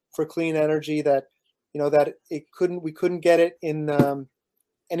for clean energy, that we couldn't get it in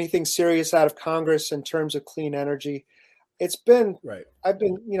anything serious out of Congress in terms of clean energy. It's been right.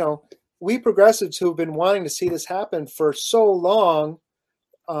 We progressives who have been wanting to see this happen for so long,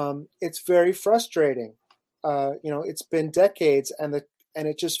 it's very frustrating. It's been decades, and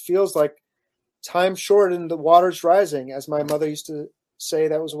it just feels like time's short and the water's rising, as my mother used to say.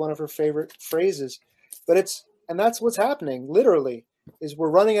 That was one of her favorite phrases. But that's what's happening. Literally, is we're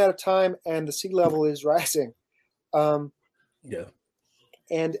running out of time, and the sea level is rising. Yeah.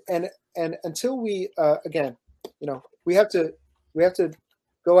 And until we again, we have to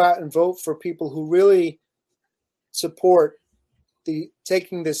go out and vote for people who really support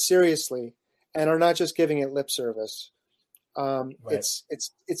taking this seriously and are not just giving it lip service. Right.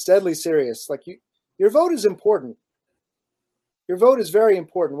 It's deadly serious. Like your vote is important. Your vote is very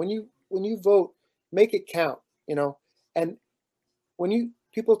important. When you vote, make it count. And when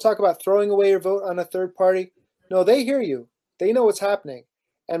people talk about throwing away your vote on a third party, no, they hear you. They know what's happening.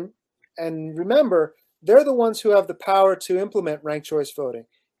 And remember, they're the ones who have the power to implement ranked choice voting.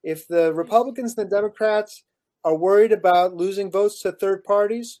 If the Republicans and the Democrats are worried about losing votes to third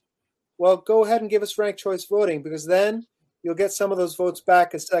parties, well, go ahead and give us ranked choice voting, because then you'll get some of those votes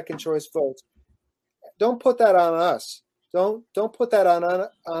back as second choice votes. Don't put that on us. Don't put that on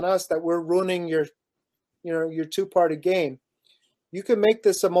us that we're ruining your two-party game. You can make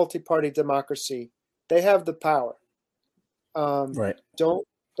this a multi-party democracy. They have the power. Right. Don't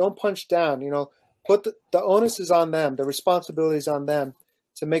punch down. Put the onus is on them. The responsibility is on them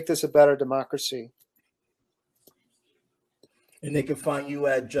to make this a better democracy. And they can find you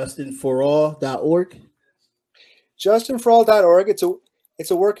at justinforall.org. Justinforall.org.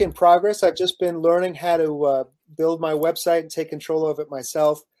 It's a work in progress. I've just been learning how to build my website and take control of it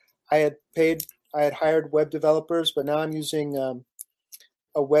myself. I had hired web developers, but now I'm using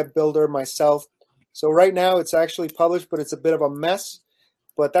a web builder myself. So right now it's actually published, but it's a bit of a mess.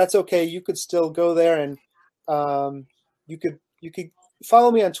 But that's okay. You could still go there, and you could follow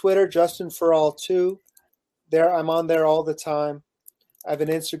me on Twitter, JustinForAll2. There, I'm on there all the time. I have an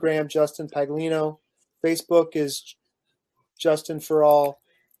Instagram, Justin Paglino. Facebook is Justin for All,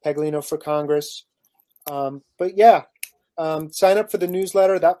 Paglino for Congress. But yeah, sign up for the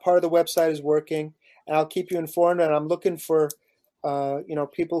newsletter. That part of the website is working, and I'll keep you informed. And I'm looking for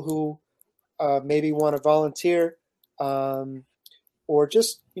people who maybe want to volunteer, or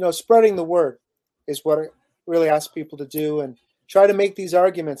just spreading the word is what I really ask people to do, and try to make these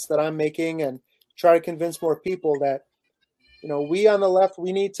arguments that I'm making, and try to convince more people that we on the left,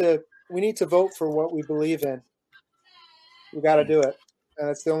 we need to vote for what we believe in. We got to do it, and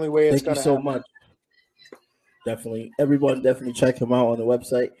that's the only way it's going to happen. Thank you so much. Definitely, everyone, definitely check him out on the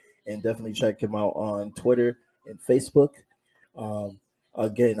website, and definitely check him out on Twitter and Facebook.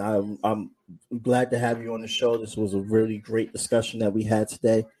 Again, I'm glad to have you on the show. This was a really great discussion that we had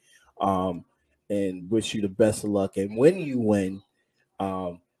today, and wish you the best of luck. And when you win,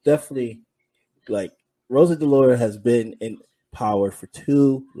 definitely, like, Rosa DeLauro has been in power for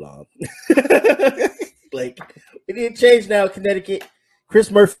too long. Like, it didn't change now, Connecticut. Chris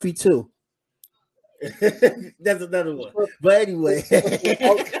Murphy too. That's another one. But anyway,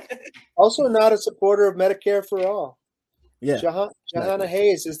 also not a supporter of Medicare for all. Yeah, Jahana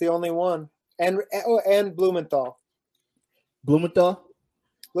Hayes is the only one, and Blumenthal. Blumenthal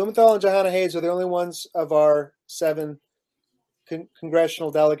and Jahana Hayes are the only ones of our 7 congressional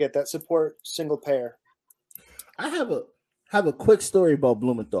delegate that support single payer. I have a quick story about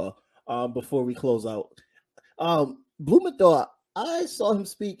Blumenthal before we close out. Blumenthal, I saw him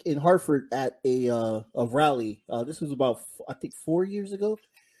speak in Hartford at a rally. This was about, I think, 4 years ago,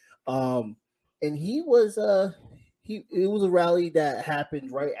 and he was it was a rally that happened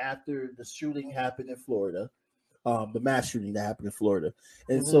right after the shooting happened in Florida, the mass shooting that happened in Florida,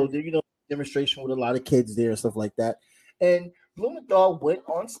 and so there, demonstration with a lot of kids there and stuff like that. And Blumenthal went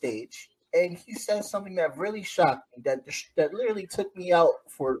on stage and he said something that really shocked me. That literally took me out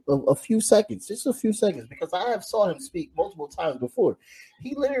for a few seconds, just a few seconds, because I have saw him speak multiple times before.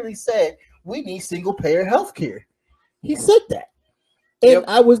 He literally said, "We need single payer health care." He said that, and Yep.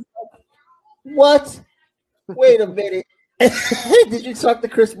 I was like, "What? Wait a minute." Did you talk to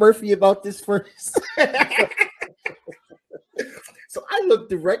Chris Murphy about this first? So I looked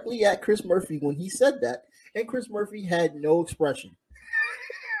directly at Chris Murphy when he said that, and Chris Murphy had no expression.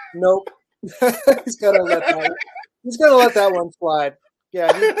 Nope. He's gonna let that one slide.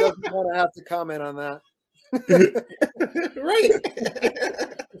 Yeah, he doesn't want to have to comment on that. Right.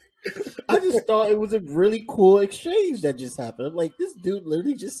 I just thought it was a really cool exchange that just happened. I'm like, this dude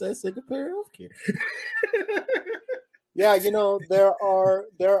literally just said single payer healthcare. Yeah, there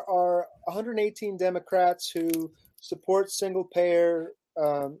are 118 Democrats who support single payer,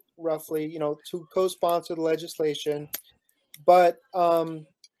 roughly, to co-sponsor the legislation, but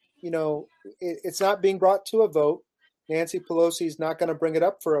it's not being brought to a vote. Nancy Pelosi is not going to bring it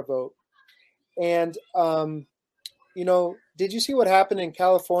up for a vote. And did you see what happened in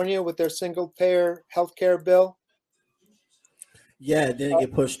California with their single payer healthcare bill? Yeah, it didn't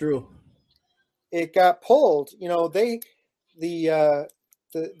get pushed through. It got pulled. The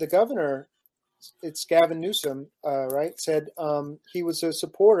governor, it's Gavin Newsom, right, said he was a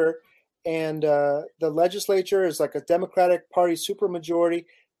supporter, and the legislature is like a Democratic Party supermajority.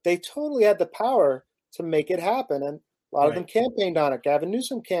 They totally had the power to make it happen, and a lot of them campaigned on it. Gavin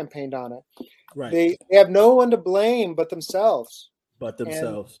Newsom campaigned on it. Right. They have no one to blame but themselves. And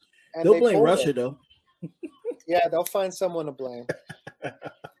they'll blame Russia, though. Yeah, they'll find someone to blame.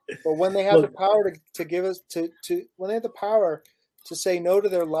 But when they have the power to give us when they have the power to say no to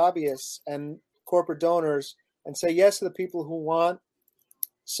their lobbyists and corporate donors and say yes to the people who want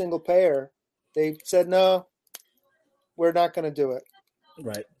single payer, they said no, we're not going to do it.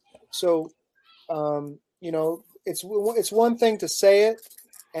 Right. So, it's one thing to say it,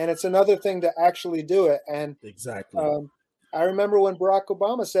 and it's another thing to actually do it. And exactly. I remember when Barack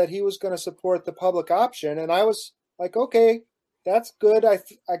Obama said he was going to support the public option, and I was like, okay, that's good. I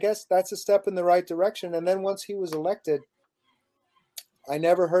guess that's a step in the right direction. And then once he was elected, I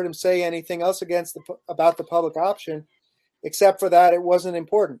never heard him say anything else about the public option, except for that it wasn't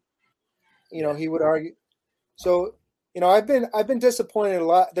important. He would argue. So, I've been disappointed a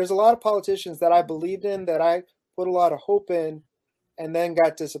lot. There's a lot of politicians that I believed in, that I put a lot of hope in, and then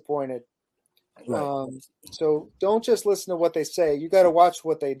got disappointed. Right. So don't just listen to what they say. You got to watch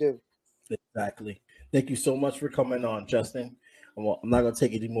what they do. Exactly. Thank you so much for coming on, Justin. I'm not going to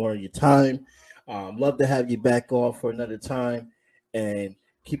take any more of your time. Love to have you back on for another time, and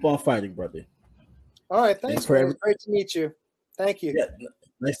keep on fighting, brother. All right. Thanks. Great to meet you. Thank you. Yeah,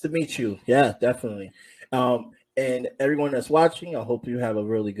 nice to meet you. Yeah, definitely. And everyone that's watching, I hope you have a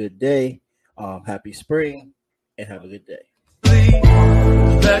really good day. Happy spring, and have a good day.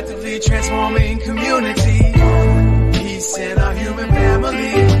 Collectively transforming community, peace in our human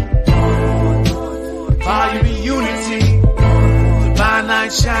family, volume and unity, divine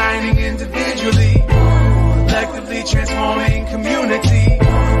light shining individually, collectively transforming community,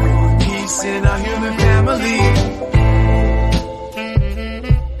 peace in our human family.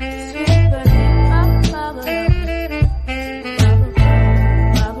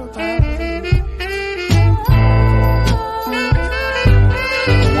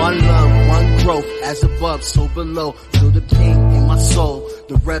 As above, so below. Feel the pain in my soul.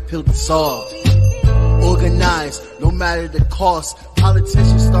 The red pill dissolve. Organized, no matter the cost.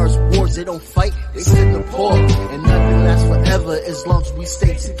 Politicians start wars, they don't fight, they send the poor. And nothing lasts forever as long as we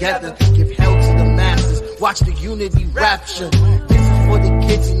stay together. Give hell to the masses. Watch the unity rapture. This is for the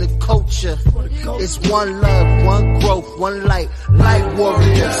kids and the culture. It's one love, one growth, one light. Light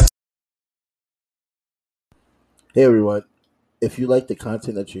warriors. Hey everyone, if you like the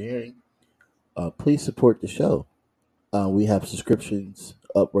content that you're hearing, please support the show. We have subscriptions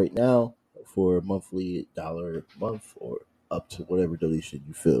up right now for a monthly $1 a month or up to whatever donation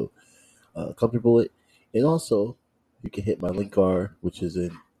you feel comfortable with. And also, you can hit my link card, which is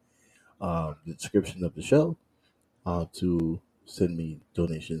in the description of the show, to send me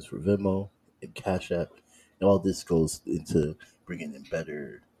donations for Venmo and Cash App. And all this goes into bringing in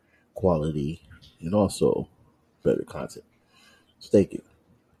better quality and also better content. So thank you.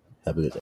 Have a good day.